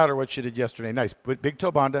ever matter what you did yesterday. Nice. Big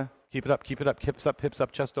toe bandha. Keep it up, keep it up. Hips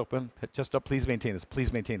up, chest open. Chest up. Please maintain this.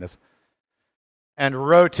 Please maintain this. And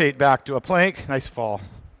rotate back to a plank. Nice fall.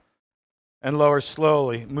 And lower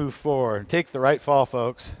slowly. Move forward. Take the right fall,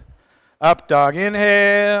 folks. Up dog.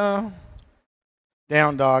 Inhale.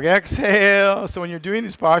 Down dog, exhale. So when you're doing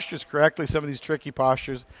these postures correctly, some of these tricky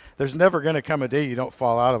postures, there's never going to come a day you don't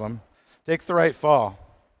fall out of them. Take the right fall.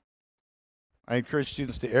 I encourage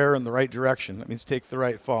students to err in the right direction. That means take the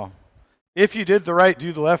right fall. If you did the right,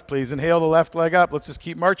 do the left, please. Inhale the left leg up. Let's just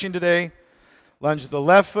keep marching today. Lunge the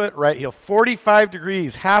left foot, right heel. 45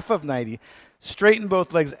 degrees, half of 90. Straighten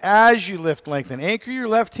both legs as you lift, lengthen. Anchor your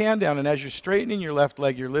left hand down, and as you're straightening your left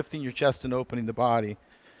leg, you're lifting your chest and opening the body.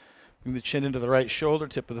 Bring the chin into the right shoulder,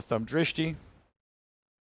 tip of the thumb drishti.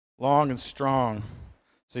 Long and strong.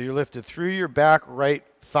 So you're lifted through your back right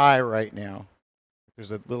thigh right now. There's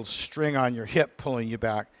a little string on your hip pulling you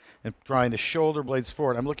back and drawing the shoulder blades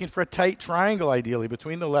forward. I'm looking for a tight triangle, ideally,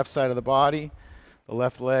 between the left side of the body, the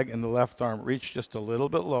left leg, and the left arm. Reach just a little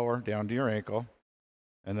bit lower, down to your ankle.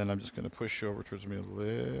 And then I'm just going to push over towards me a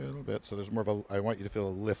little bit. So there's more of a, I want you to feel a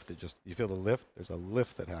lift. You feel the lift? There's a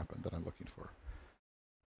lift that happened that I'm looking for.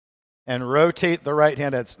 And rotate the right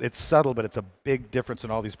hand. It's subtle, but it's a big difference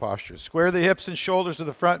in all these postures. Square the hips and shoulders to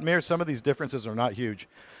the front mirror. Some of these differences are not huge.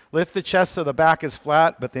 Lift the chest so the back is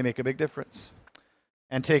flat, but they make a big difference.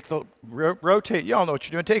 And take the, rotate, y'all know what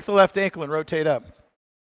you're doing. Take the left ankle and rotate up.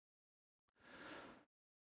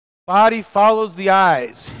 Body follows the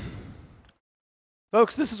eyes.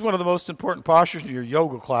 Folks, this is one of the most important postures in your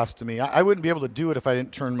yoga class to me. I wouldn't be able to do it if I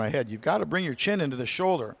didn't turn my head. You've got to bring your chin into the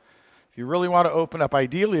shoulder. If you really want to open up,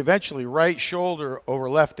 ideally, eventually, right shoulder over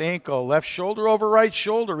left ankle, left shoulder over right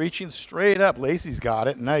shoulder, reaching straight up. Lacey's got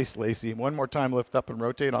it. Nice, Lacey. One more time, lift up and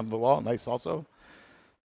rotate on the wall. Nice also.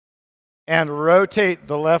 And rotate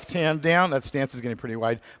the left hand down. That stance is getting pretty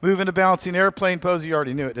wide. Move into balancing airplane pose. You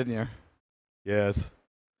already knew it, didn't you? Yes.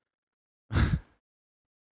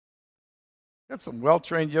 Got some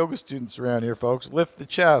well-trained yoga students around here, folks. Lift the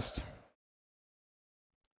chest.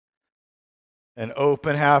 An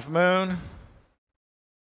open half moon.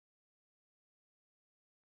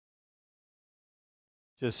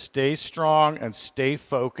 Just stay strong and stay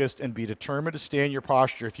focused and be determined to stay in your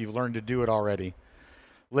posture if you've learned to do it already.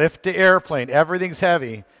 Lift the airplane. Everything's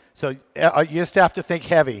heavy. So you just have to think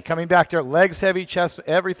heavy. Coming back there, legs heavy, chest,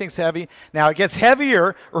 everything's heavy. Now it gets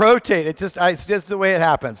heavier, rotate. It's just the way it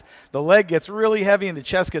happens. The leg gets really heavy and the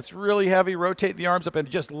chest gets really heavy. Rotate the arms up and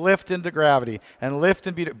just lift into gravity. And lift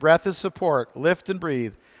and beat it. Breath is support. Lift and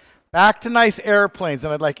breathe. Back to nice airplanes.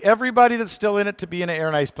 And I'd like everybody that's still in it to be in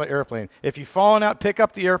an nice airplane. If you've fallen out, pick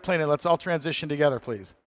up the airplane and let's all transition together,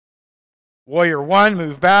 please. Warrior 1,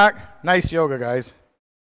 move back. Nice yoga, guys.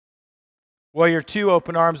 Warrior 2,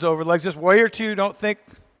 open arms over legs. Just Warrior 2, don't think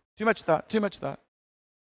too much thought, too much thought.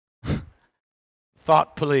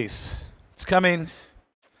 Thought police. It's coming.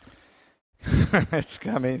 It's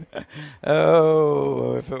coming.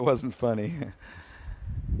 Oh, if it wasn't funny.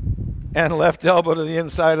 And left elbow to the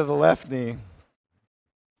inside of the left knee.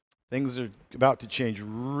 Things are about to change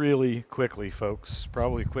really quickly, folks.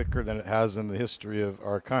 Probably quicker than it has in the history of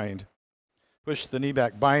our kind. Push the knee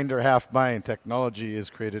back, bind or half bind. Technology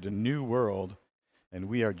has created a new world, and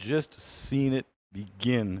we are just seeing it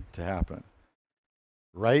begin to happen.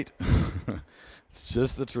 Right? It's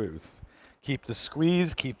just the truth. Keep the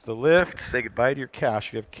squeeze, keep the lift. Say goodbye to your cash.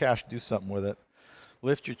 If you have cash, do something with it.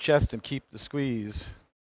 Lift your chest and keep the squeeze.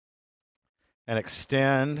 And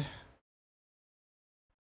extend.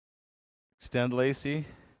 Extend, Lacey.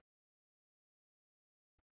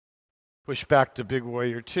 Push back to big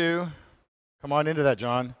warrior 2. Come on into that,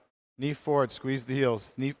 John. Knee forward, squeeze the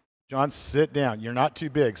heels. John, sit down. You're not too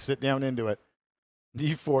big. Sit down into it.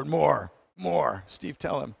 Knee forward, more. Steve,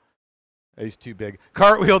 tell him. He's too big.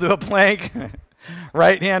 Cartwheel to a plank.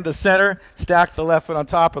 Right hand to center. Stack the left foot on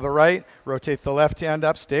top of the right. Rotate the left hand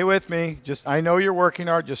up. Stay with me. I know you're working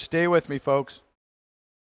hard. Just stay with me, folks.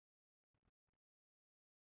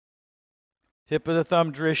 Tip of the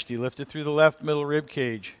thumb, drishti. Lift it through the left middle rib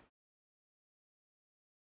cage.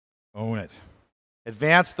 Own it.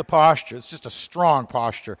 Advance the posture. It's just a strong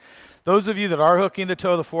posture. Those of you that are hooking the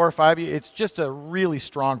toe, the 4 or 5 of you, it's just a really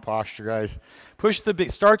strong posture, guys. Push the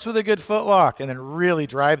big, starts with a good foot lock and then really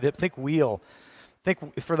drive the hip. Think wheel.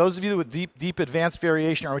 Think, for those of you with deep advanced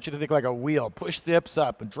variation, I want you to think like a wheel. Push the hips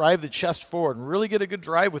up and drive the chest forward and really get a good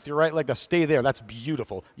drive with your right leg. Now stay there. That's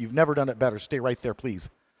beautiful. You've never done it better. Stay right there, please.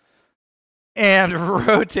 And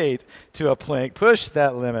rotate to a plank. Push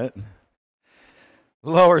that limit.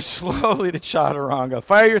 Lower slowly to chaturanga.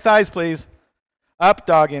 Fire your thighs, please. Up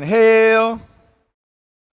dog, inhale.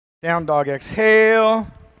 Down dog, exhale.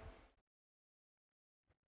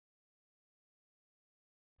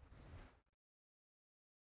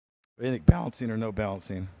 What do you think? Balancing or no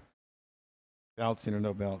balancing? Balancing or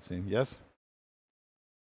no balancing? Yes?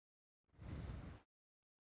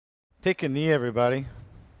 Take a knee, everybody.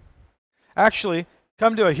 Actually,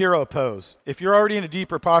 come to a hero pose. If you're already in a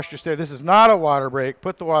deeper posture, stay. This is not a water break.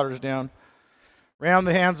 Put the waters down. Round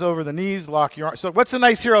the hands over the knees. Lock your arms. So what's a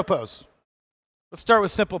nice hero pose? Let's start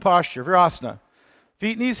with simple posture. Virasana.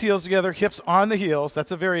 Feet, knees, heels together. Hips on the heels.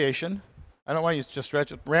 That's a variation. I don't want you to just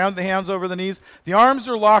stretch it. Round the hands over the knees. The arms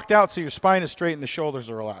are locked out so your spine is straight and the shoulders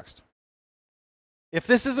are relaxed. If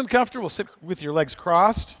this isn't comfortable, sit with your legs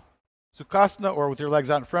crossed, Sukhasana, or with your legs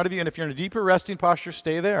out in front of you. And if you're in a deeper resting posture,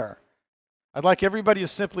 stay there. I'd like everybody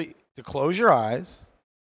to close your eyes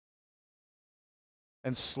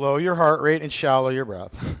and slow your heart rate and shallow your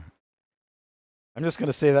breath. I'm just going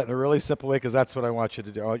to say that in a really simple way because that's what I want you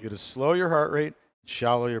to do. I want you to slow your heart rate and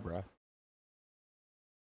shallow your breath.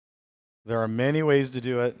 There are many ways to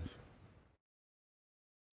do it.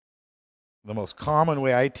 The most common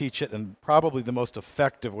way I teach it, and probably the most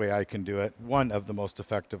effective way I can do it, one of the most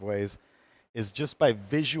effective ways, is just by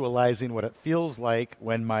visualizing what it feels like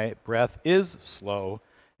when my breath is slow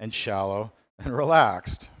and shallow and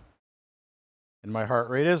relaxed. And my heart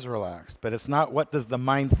rate is relaxed. But it's not what does the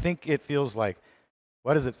mind think it feels like.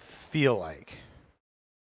 What does it feel like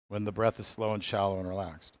when the breath is slow and shallow and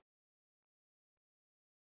relaxed?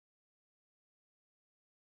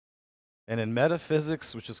 And in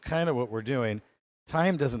metaphysics, which is kind of what we're doing,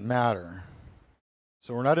 time doesn't matter.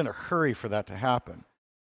 So we're not in a hurry for that to happen.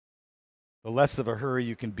 The less of a hurry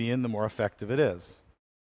you can be in, the more effective it is.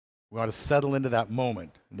 We want to settle into that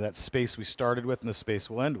moment, into that space we started with and the space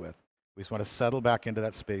we'll end with. We just want to settle back into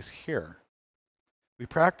that space here. We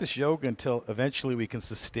practice yoga until eventually we can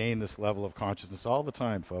sustain this level of consciousness all the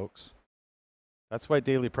time, folks. That's why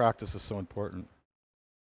daily practice is so important.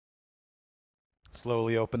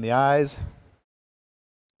 Slowly open the eyes.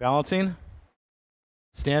 Balancing.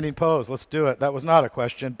 Standing pose. Let's do it. That was not a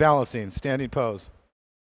question. Balancing. Standing pose.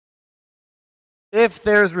 If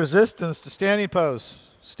there's resistance to standing pose,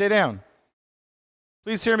 stay down.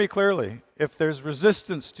 Please hear me clearly. If there's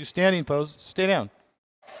resistance to standing pose, stay down.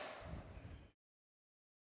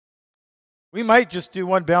 We might just do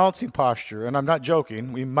one balancing posture, and I'm not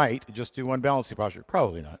joking. We might just do one balancing posture.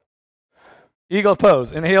 Probably not. Eagle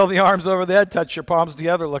pose. Inhale the arms over the head. Touch your palms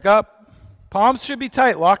together. Look up. Palms should be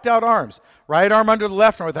tight. Locked out arms. Right arm under the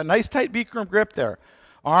left arm with a nice tight Bikram grip there.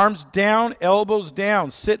 Arms down, elbows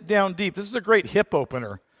down. Sit down deep. This is a great hip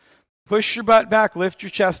opener. Push your butt back, lift your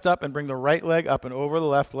chest up, and bring the right leg up and over the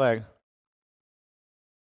left leg.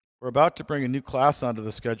 We're about to bring a new class onto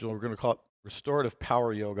the schedule. We're going to call it Restorative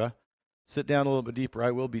Power Yoga. Sit down a little bit deeper.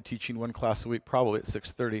 I will be teaching one class a week, probably at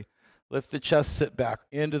 6:30. Lift the chest, sit back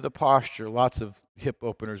into the posture. Lots of hip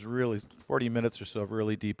openers, really 40 minutes or so of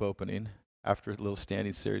really deep opening after a little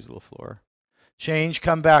standing series, a little floor. Change,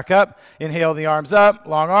 come back up. Inhale the arms up,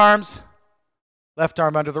 long arms. Left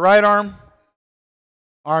arm under the right arm.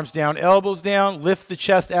 Arms down, elbows down. Lift the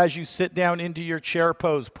chest as you sit down into your chair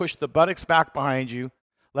pose. Push the buttocks back behind you.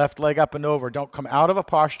 Left leg up and over. Don't come out of a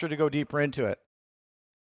posture to go deeper into it.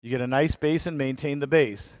 You get a nice base and maintain the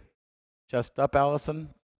base. Chest up, Allison.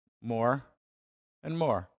 More and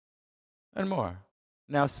more and more.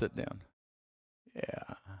 Now sit down.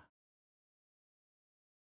 Yeah.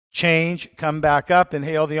 Change, come back up,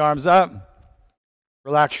 inhale the arms up.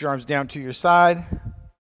 Relax your arms down to your side.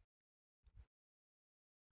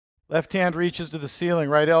 Left hand reaches to the ceiling,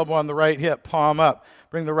 right elbow on the right hip, palm up.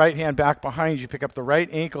 Bring the right hand back behind you. Pick up the right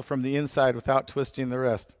ankle from the inside without twisting the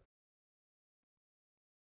wrist.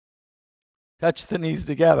 Touch the knees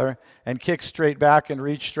together and kick straight back and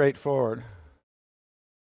reach straight forward.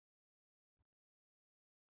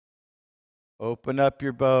 Open up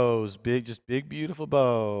your bows, just big, beautiful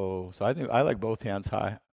bow. So I like both hands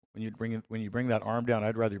high. When you bring that arm down,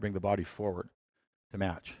 I'd rather you bring the body forward to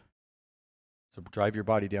match. So drive your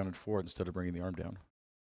body down and forward instead of bringing the arm down.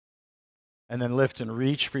 And then lift and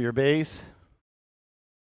reach for your base.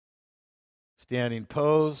 Standing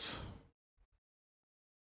pose.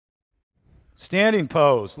 Standing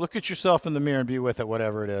pose. Look at yourself in the mirror and be with it,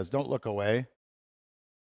 whatever it is. Don't look away.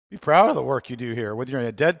 Be proud of the work you do here, whether you're in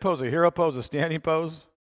a dead pose, a hero pose, a standing pose.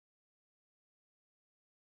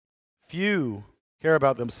 Few care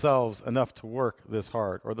about themselves enough to work this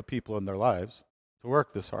hard, or the people in their lives, to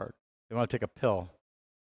work this hard. They want to take a pill,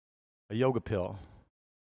 a yoga pill.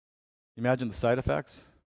 Imagine the side effects.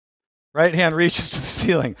 Right hand reaches to the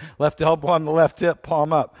ceiling. Left elbow on the left hip,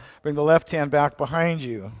 palm up. Bring the left hand back behind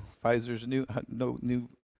you. Pfizer's new $1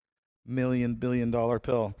 billion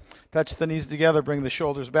pill. Touch the knees together, bring the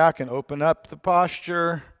shoulders back and open up the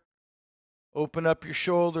posture. Open up your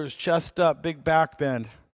shoulders, chest up, big back bend.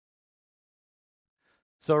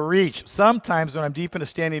 So reach. Sometimes when I'm deep in a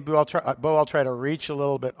standing bow, I'll try to reach a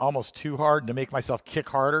little bit, almost too hard to make myself kick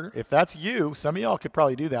harder. If that's you, some of y'all could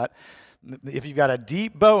probably do that. If you've got a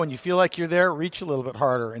deep bow and you feel like you're there, reach a little bit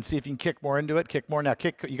harder and see if you can kick more into it. Kick more now.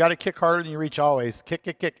 You got to kick harder than you reach always. Kick,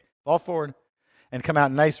 kick, kick. Fall forward and come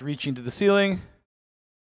out nice, reaching to the ceiling.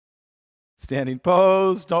 Standing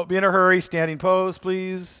pose. Don't be in a hurry. Standing pose,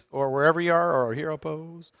 please. Or wherever you are, or hero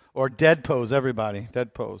pose. Or dead pose, everybody.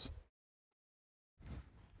 Dead pose.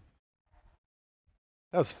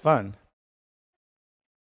 That was fun.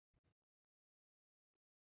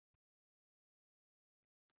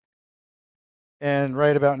 And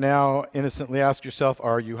right about now, innocently ask yourself,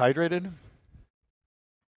 are you hydrated?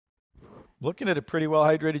 Looking at a pretty well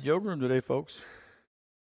hydrated yoga room today, folks.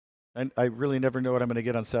 And I really never know what I'm going to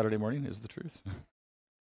get on Saturday morning, is the truth.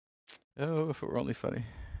 Oh, if it were only funny.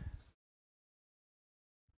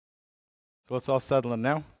 So let's all settle in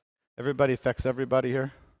now. Everybody affects everybody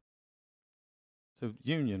here. So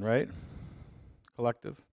union, right?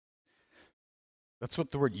 Collective. That's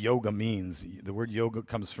what the word yoga means. The word yoga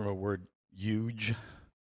comes from a word huge.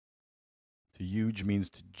 To huge means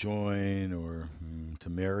to join or to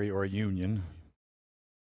marry or a union.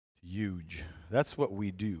 Huge. That's what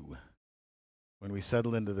we do. When we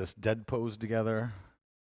settle into this dead pose together,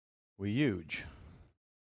 we huge.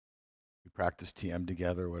 We practice TM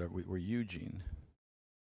together, whatever. We're huging.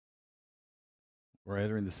 We're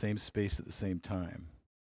entering the same space at the same time.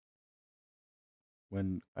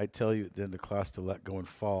 When I tell you at the end of the class to let go and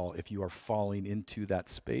fall, if you are falling into that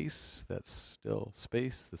space, that's still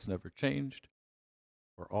space that's never changed.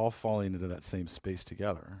 We're all falling into that same space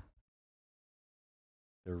together.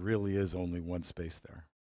 There really is only one space there.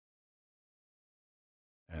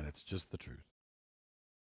 And it's just the truth.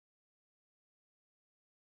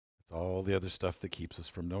 It's all the other stuff that keeps us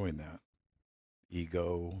from knowing that.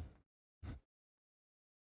 Ego.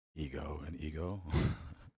 Ego and ego.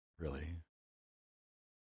 Really.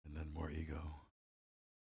 And then more ego.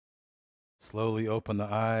 Slowly open the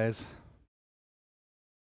eyes.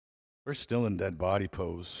 We're still in dead body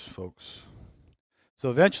pose, folks. So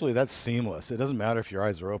eventually that's seamless. It doesn't matter if your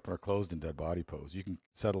eyes are open or closed in dead body pose. You can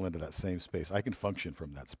settle into that same space. I can function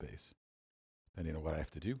from that space, depending on what I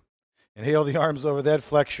have to do. Inhale the arms over the head,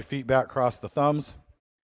 flex your feet back, cross the thumbs.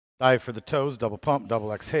 Dive for the toes, double pump,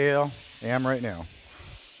 double exhale. I am right now.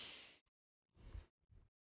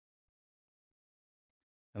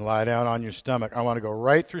 And lie down on your stomach. I want to go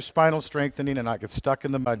right through spinal strengthening and not get stuck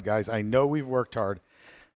in the mud, guys. I know we've worked hard.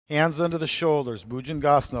 Hands under the shoulders,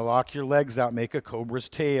 Bhujangasana, lock your legs out, make a cobra's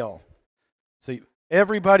tail. So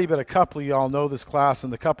everybody but a couple of y'all know this class,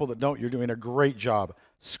 and the couple that don't, you're doing a great job.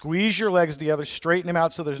 Squeeze your legs together, straighten them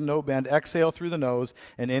out so there's no bend. Exhale through the nose,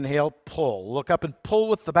 and inhale, pull. Look up and pull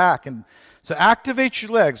with the back. And so activate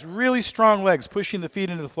your legs, really strong legs. Pushing the feet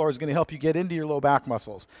into the floor is going to help you get into your low back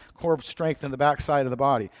muscles. Core strength in the back side of the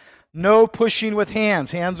body. No pushing with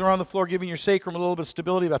hands. Hands are on the floor, giving your sacrum a little bit of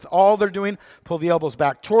stability. That's all they're doing. Pull the elbows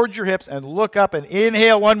back towards your hips and look up and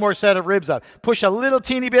inhale one more set of ribs up. Push a little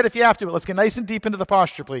teeny bit if you have to, but let's get nice and deep into the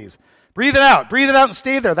posture, please. Breathe it out. Breathe it out and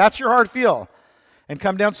stay there. That's your hard feel. And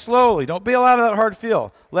come down slowly. Don't bail out of that hard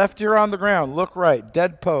feel. Left ear on the ground. Look right.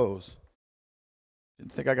 Dead pose.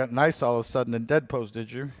 Didn't think I got nice all of a sudden in dead pose, did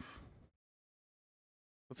you?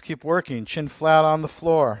 Let's keep working. Chin flat on the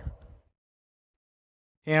floor.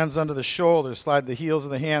 Hands under the shoulders. Slide the heels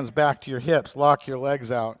of the hands back to your hips. Lock your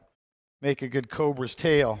legs out. Make a good cobra's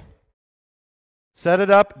tail. Set it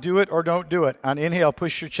up. Do it or don't do it. On inhale,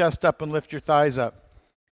 push your chest up and lift your thighs up.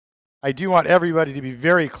 I do want everybody to be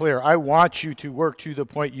very clear. I want you to work to the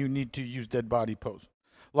point you need to use dead body pose.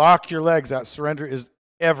 Lock your legs out. Surrender is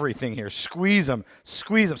everything here. Squeeze them.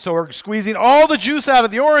 Squeeze them. So we're squeezing all the juice out of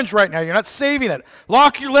the orange right now. You're not saving it.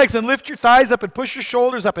 Lock your legs and lift your thighs up and push your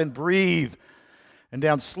shoulders up and breathe. And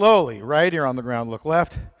down slowly. Right ear on the ground. Look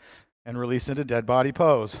left. And release into dead body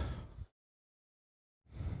pose.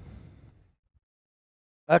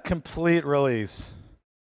 A complete release.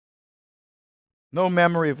 No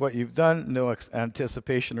memory of what you've done, no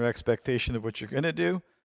anticipation or expectation of what you're going to do.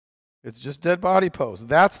 It's just dead body pose.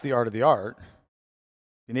 That's the art of the art.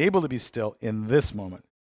 Being able to be still in this moment.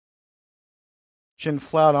 Chin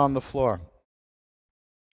flat on the floor.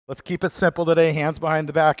 Let's keep it simple today. Hands behind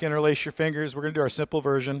the back, interlace your fingers. We're going to do our simple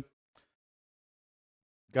version.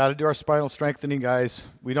 Got to do our spinal strengthening, guys.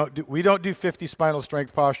 We don't do 50 spinal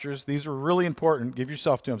strength postures. These are really important. Give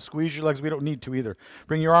yourself to them. Squeeze your legs. We don't need to either.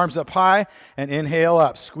 Bring your arms up high and inhale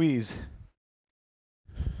up. Squeeze.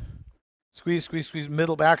 Squeeze, squeeze, squeeze.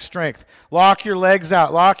 Middle back strength. Lock your legs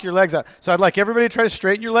out. Lock your legs out. So I'd like everybody to try to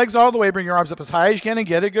straighten your legs all the way. Bring your arms up as high as you can and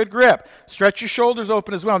get a good grip. Stretch your shoulders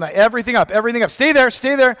open as well. Now everything up, everything up. Stay there,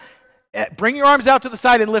 stay there. Bring your arms out to the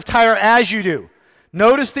side and lift higher as you do.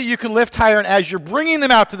 Notice that you can lift higher, and as you're bringing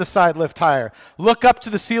them out to the side, lift higher. Look up to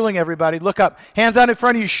the ceiling, everybody. Look up. Hands out in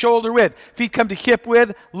front of you, shoulder width. Feet come to hip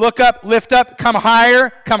width. Look up, lift up, come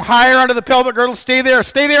higher onto the pelvic girdle. Stay there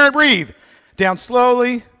and breathe. Down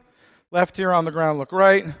slowly. Left ear on the ground, look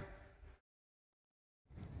right.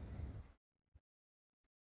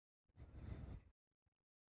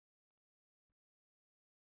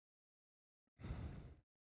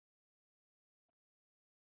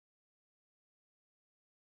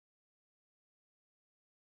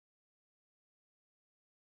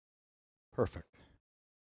 Perfect.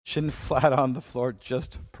 Chin flat on the floor,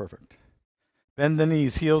 just perfect. Bend the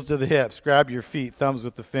knees, heels to the hips. Grab your feet, thumbs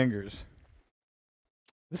with the fingers.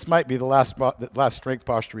 This might be the last strength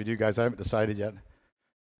posture we do, guys. I haven't decided yet.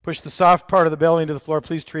 Push the soft part of the belly into the floor.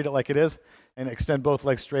 Please treat it like it is. And extend both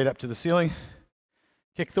legs straight up to the ceiling.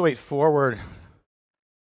 Kick the weight forward.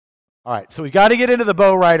 All right, so we got to get into the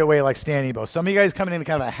bow right away, like standing bow. Some of you guys coming in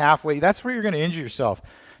kind of a halfway. That's where you're going to injure yourself.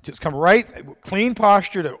 Just come right, clean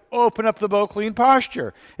posture to open up the bow, clean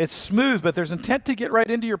posture. It's smooth, but there's intent to get right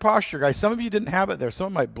into your posture, guys. Some of you didn't have it there. Some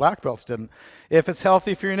of my black belts didn't. If it's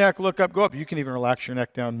healthy for your neck, look up, go up. You can even relax your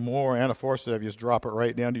neck down more. Anna forced it. You just drop it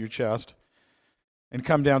right down to your chest and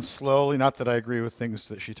come down slowly. Not that I agree with things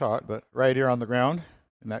that she taught, but right here on the ground.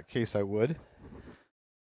 In that case, I would.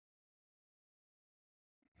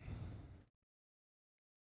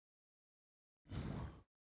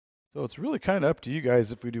 So it's really kind of up to you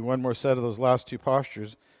guys if we do one more set of those last two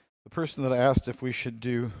postures. The person that I asked if we should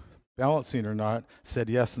do balancing or not said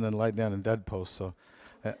yes and then lied down in dead post. So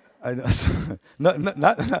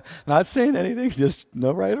not saying anything, just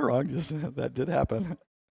no right or wrong, just that did happen.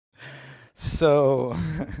 So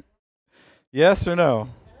yes or no?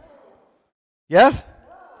 Yes?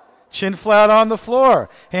 Chin flat on the floor,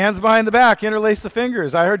 hands behind the back, interlace the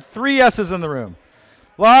fingers. I heard 3 yeses in the room.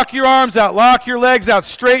 Lock your arms out, lock your legs out,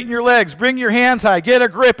 straighten your legs, bring your hands high, get a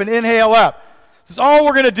grip and inhale up. This is all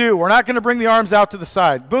we're going to do. We're not going to bring the arms out to the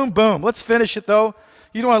side. Boom, boom. Let's finish it though.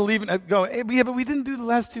 You don't want to leave it going, hey, yeah, but we didn't do the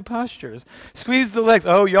last 2 postures. Squeeze the legs.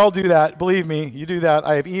 Oh, y'all do that. Believe me, you do that.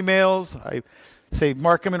 I have emails. I say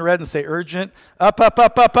mark them in red and say urgent. Up, up,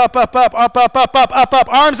 up, up, up, up, up, up, up, up, up, up, up.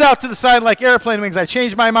 Arms out to the side like airplane wings. I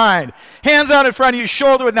changed my mind. Hands out in front of you,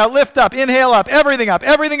 shoulder width. Now lift up, inhale up, everything up,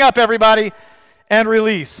 everybody. And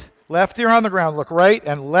release. Left ear on the ground. Look right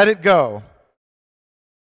and let it go.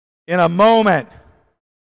 In a moment.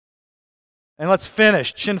 And let's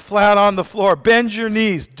finish. Chin flat on the floor. Bend your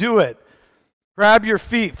knees. Do it. Grab your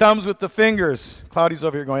feet. Thumbs with the fingers. Cloudy's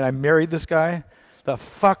over here going, I married this guy? The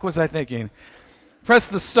fuck was I thinking? Press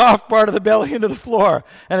the soft part of the belly into the floor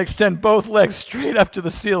and extend both legs straight up to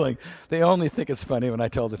the ceiling. They only think it's funny when I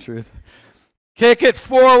tell the truth. Kick it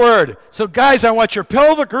forward. So guys, I want your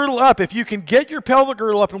pelvic girdle up. If you can get your pelvic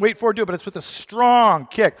girdle up and wait for it, do it, but it's with a strong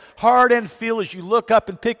kick. Hard and feel as you look up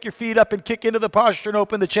and pick your feet up and kick into the posture and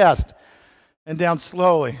open the chest. And down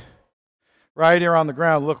slowly. Right here on the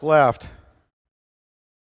ground, look left.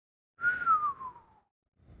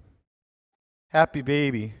 Happy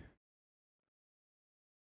baby.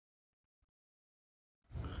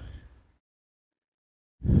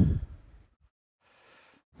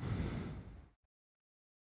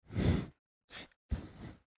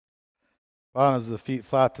 Bottoms of the feet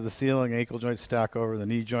flat to the ceiling, ankle joints stack over the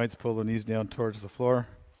knee joints, pull the knees down towards the floor.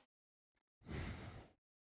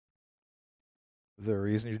 Is there a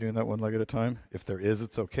reason you're doing that one leg at a time? If there is,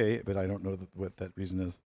 it's okay, but I don't know what that reason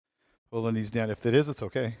is. Pull the knees down. If it is, it's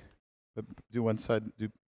okay. But do one side, do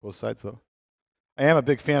both sides though. I am a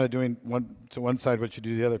big fan of doing one to one side what you do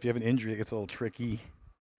to the other. If you have an injury, it gets a little tricky.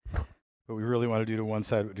 But we really want to do to one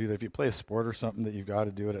side what we do. If you play a sport or something that you've got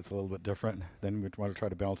to do it, it's a little bit different. Then we want to try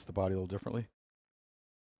to balance the body a little differently.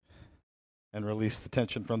 And release the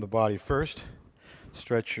tension from the body first.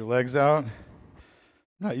 Stretch your legs out. I'm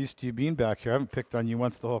not used to you being back here. I haven't picked on you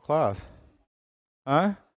once the whole class.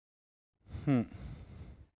 Huh?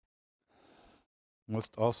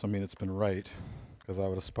 Must also mean it's been right, because I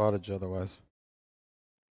would have spotted you otherwise.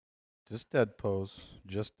 Just dead pose.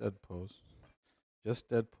 Just dead pose. Just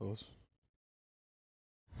dead pose.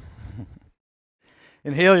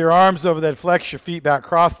 Inhale your arms over that, flex your feet back,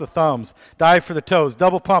 cross the thumbs, dive for the toes,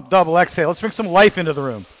 double pump, double exhale. Let's bring some life into the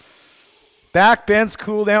room. Back bends,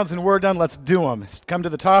 cool downs, and we're done. Let's do them. Come to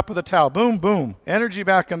the top of the towel. Boom, boom. Energy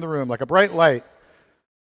back in the room like a bright light.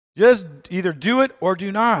 Just either do it or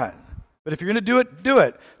do not. But if you're going to do it, do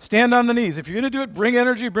it. Stand on the knees. If you're going to do it, bring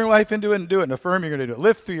energy, bring life into it, and do it. And affirm you're going to do it.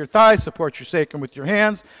 Lift through your thighs, support your sacrum with your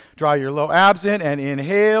hands, draw your low abs in, and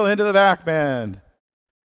inhale into the back bend.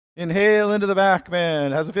 Inhale into the back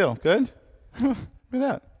bend. How's it feel? Good? Look at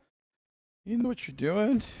that. You know what you're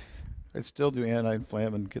doing. I still do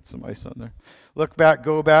anti-inflammatory and get some ice on there. Look back,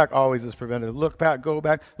 go back, always is preventative. Look back, go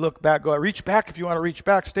back, look back, go back. Reach back if you want to reach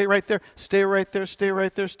back. Stay right there, stay right there, stay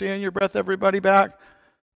right there. Stay on your breath, everybody back.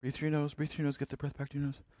 Breathe through your nose, get the breath back to your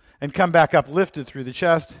nose. And come back up, lifted through the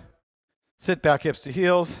chest. Sit back, hips to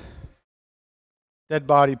heels. Dead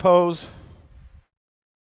body pose.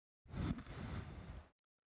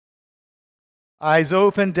 Eyes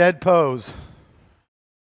open, dead pose.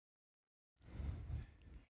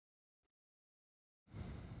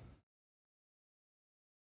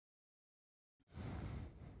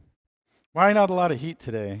 Why not a lot of heat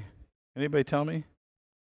today? Anybody tell me?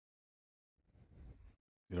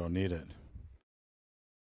 You don't need it.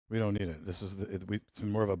 We don't need it. This is it's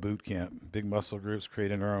more of a boot camp. Big muscle groups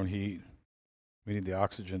creating our own heat. We need the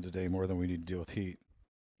oxygen today more than we need to deal with heat.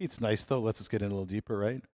 Heat's nice though. Lets us get in a little deeper,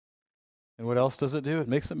 right? And what else does it do? It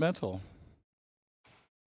makes it mental.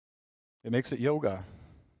 It makes it yoga.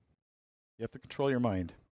 You have to control your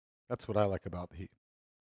mind. That's what I like about the heat.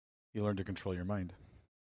 You learn to control your mind.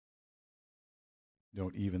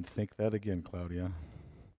 Don't even think that again, Claudia.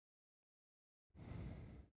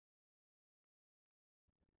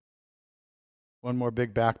 One more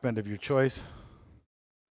big back bend of your choice.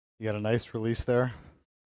 You got a nice release there.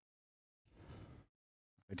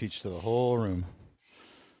 I teach to the whole room.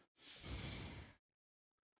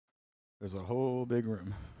 There's a whole big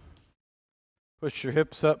room. Push your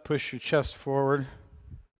hips up, push your chest forward.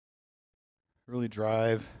 Really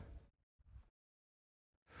drive.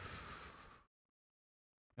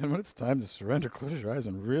 And when it's time to surrender, close your eyes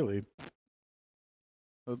and really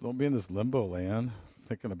don't be in this limbo land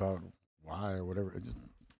thinking about why or whatever. Just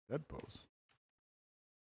dead pose.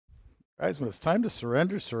 Guys, when it's time to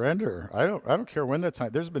surrender, surrender. I don't care when that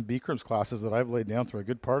time. There's been Bikram's classes that I've laid down through a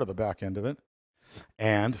good part of the back end of it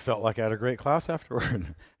and felt like I had a great class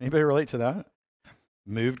afterward. Anybody relate to that?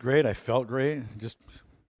 Moved great. I felt great. Just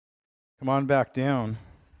come on back down.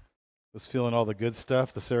 Was feeling all the good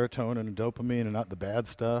stuff, the serotonin and dopamine, and not the bad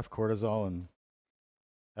stuff, cortisol and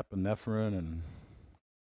epinephrine. And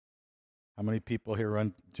how many people here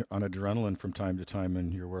run on adrenaline from time to time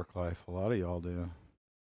in your work life? A lot of y'all do.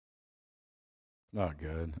 Not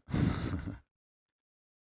good. You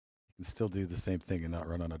can still do the same thing and not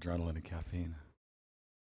run on adrenaline and caffeine.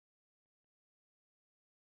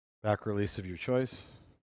 Back release of your choice.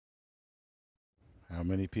 How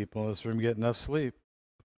many people in this room get enough sleep?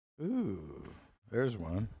 Ooh, there's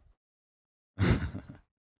one.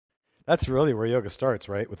 That's really where yoga starts,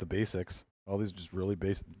 right? With the basics. All these just really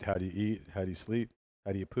basic. How do you eat? How do you sleep?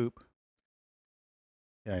 How do you poop?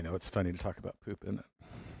 Yeah, I know. It's funny to talk about poop, isn't it?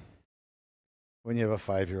 When you have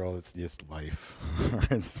a 5-year-old, it's just life.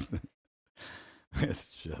 It's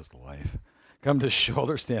just life. Come to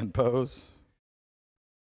shoulder stand pose.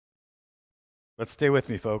 Let's stay with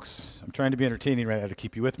me, folks. I'm trying to be entertaining right now to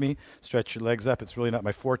keep you with me. Stretch your legs up. It's really not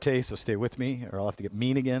my forte, so stay with me, or I'll have to get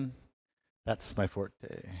mean again. That's my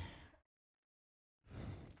forte.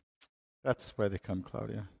 That's why they come,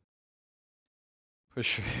 Claudia.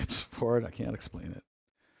 Push your hips forward. I can't explain it.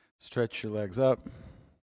 Stretch your legs up.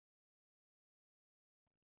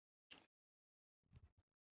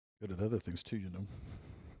 Good at other things too, you know.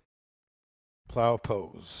 Plow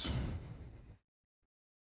pose.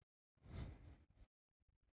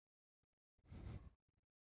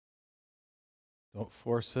 Don't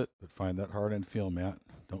force it, but find that hard and feel, Matt.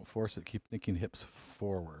 Don't force it. Keep thinking hips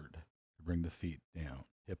forward to bring the feet down.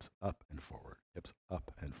 Hips up and forward. Hips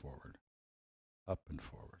up and forward. Up and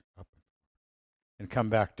forward. Up and come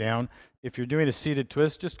back down. If you're doing a seated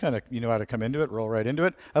twist, just kind of, you know how to come into it, roll right into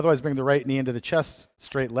it. Otherwise, bring the right knee into the chest,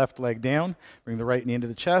 straight left leg down. Bring the right knee into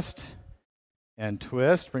the chest and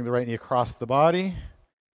twist. Bring the right knee across the body.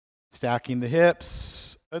 Stacking the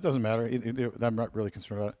hips. It doesn't matter. I'm not really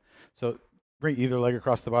concerned about it. So bring either leg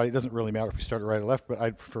across the body. It doesn't really matter if you start at right or left, but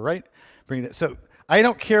I prefer right. Bring that. So I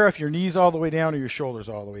don't care if your knees all the way down or your shoulders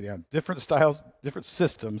all the way down. Different styles, different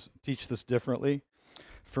systems teach this differently.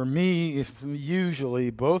 For me,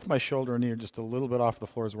 usually both my shoulder and knee are just a little bit off the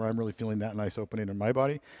floor is where I'm really feeling that nice opening in my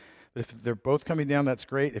body. But if they're both coming down, that's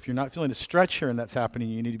great. If you're not feeling a stretch here and that's happening,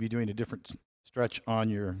 you need to be doing a different stretch on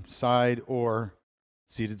your side or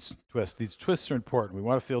seated twist. These twists are important. We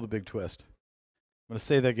want to feel the big twist. I'm going to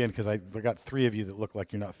say that again because I got 3 of you that look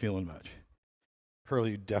like you're not feeling much. Pearl,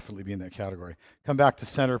 you'd definitely be in that category. Come back to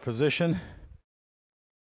center position.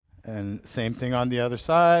 And same thing on the other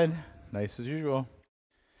side. Nice as usual.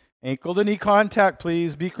 Ankle to knee contact,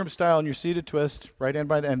 please. Bikram style in your seated twist. Right hand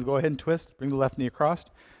by the end. Go ahead and twist. Bring the left knee across.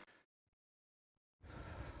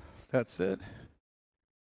 That's it.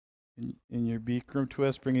 In your Bikram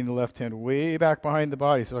twist, bringing the left hand way back behind the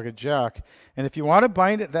body, so like a jack. And if you want to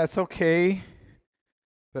bind it, that's okay.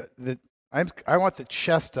 But I want the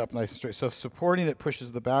chest up nice and straight. So if supporting it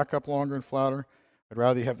pushes the back up longer and flatter, I'd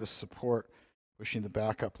rather you have the support pushing the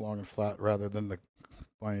back up long and flat rather than the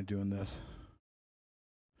bind doing this.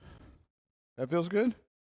 That feels good?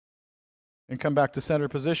 And come back to center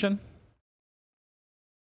position.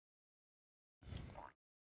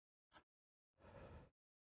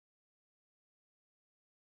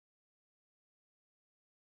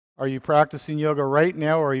 Are you practicing yoga right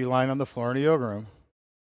now, or are you lying on the floor in a yoga room?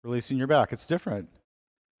 Releasing your back. It's different.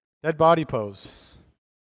 Dead body pose.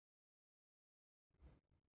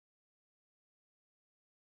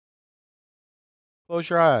 Close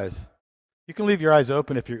your eyes. You can leave your eyes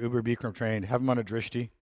open if you're Uber Bikram trained. Have them on a drishti.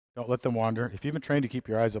 Don't let them wander. If you've been trained to keep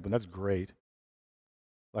your eyes open, that's great.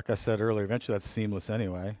 Like I said earlier, eventually that's seamless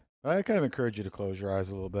anyway. But I kind of encourage you to close your eyes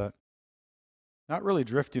a little bit. Not really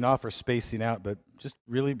drifting off or spacing out, but just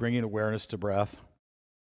really bringing awareness to breath.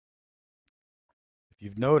 If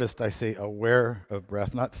you've noticed, I say aware of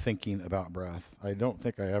breath, not thinking about breath. I don't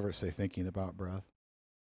think I ever say thinking about breath.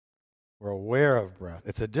 We're aware of breath.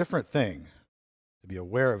 It's a different thing to be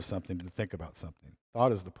aware of something than to think about something.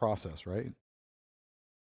 Thought is the process, right?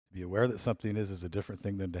 To be aware that something is a different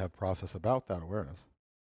thing than to have process about that awareness.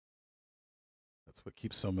 That's what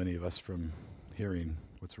keeps so many of us from hearing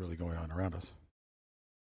what's really going on around us.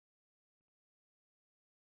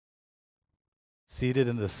 Seated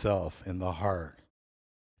in the self, in the heart.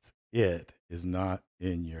 It is not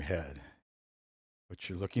in your head. What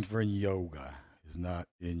you're looking for in yoga is not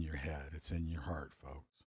in your head. It's in your heart,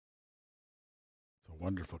 folks. It's a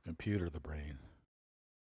wonderful computer, the brain.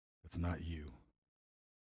 It's not you.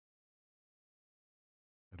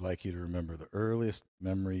 I'd like you to remember the earliest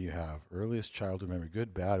memory you have, earliest childhood memory,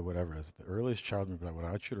 good, bad, whatever it is. The earliest childhood memory, what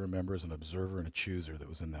I want you to remember is an observer and a chooser that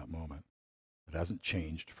was in that moment. It hasn't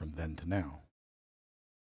changed from then to now.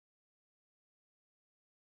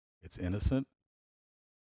 It's innocent,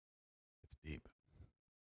 it's deep,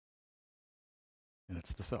 and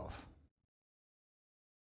it's the self.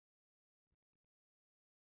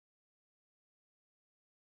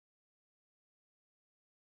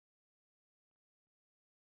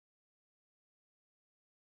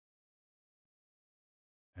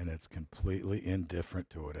 And it's completely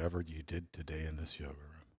indifferent to whatever you did today in this yoga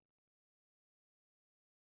room.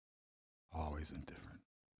 Always indifferent.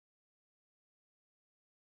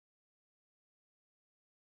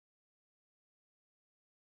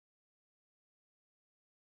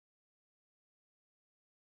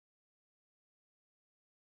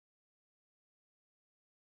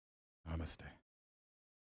 Namaste.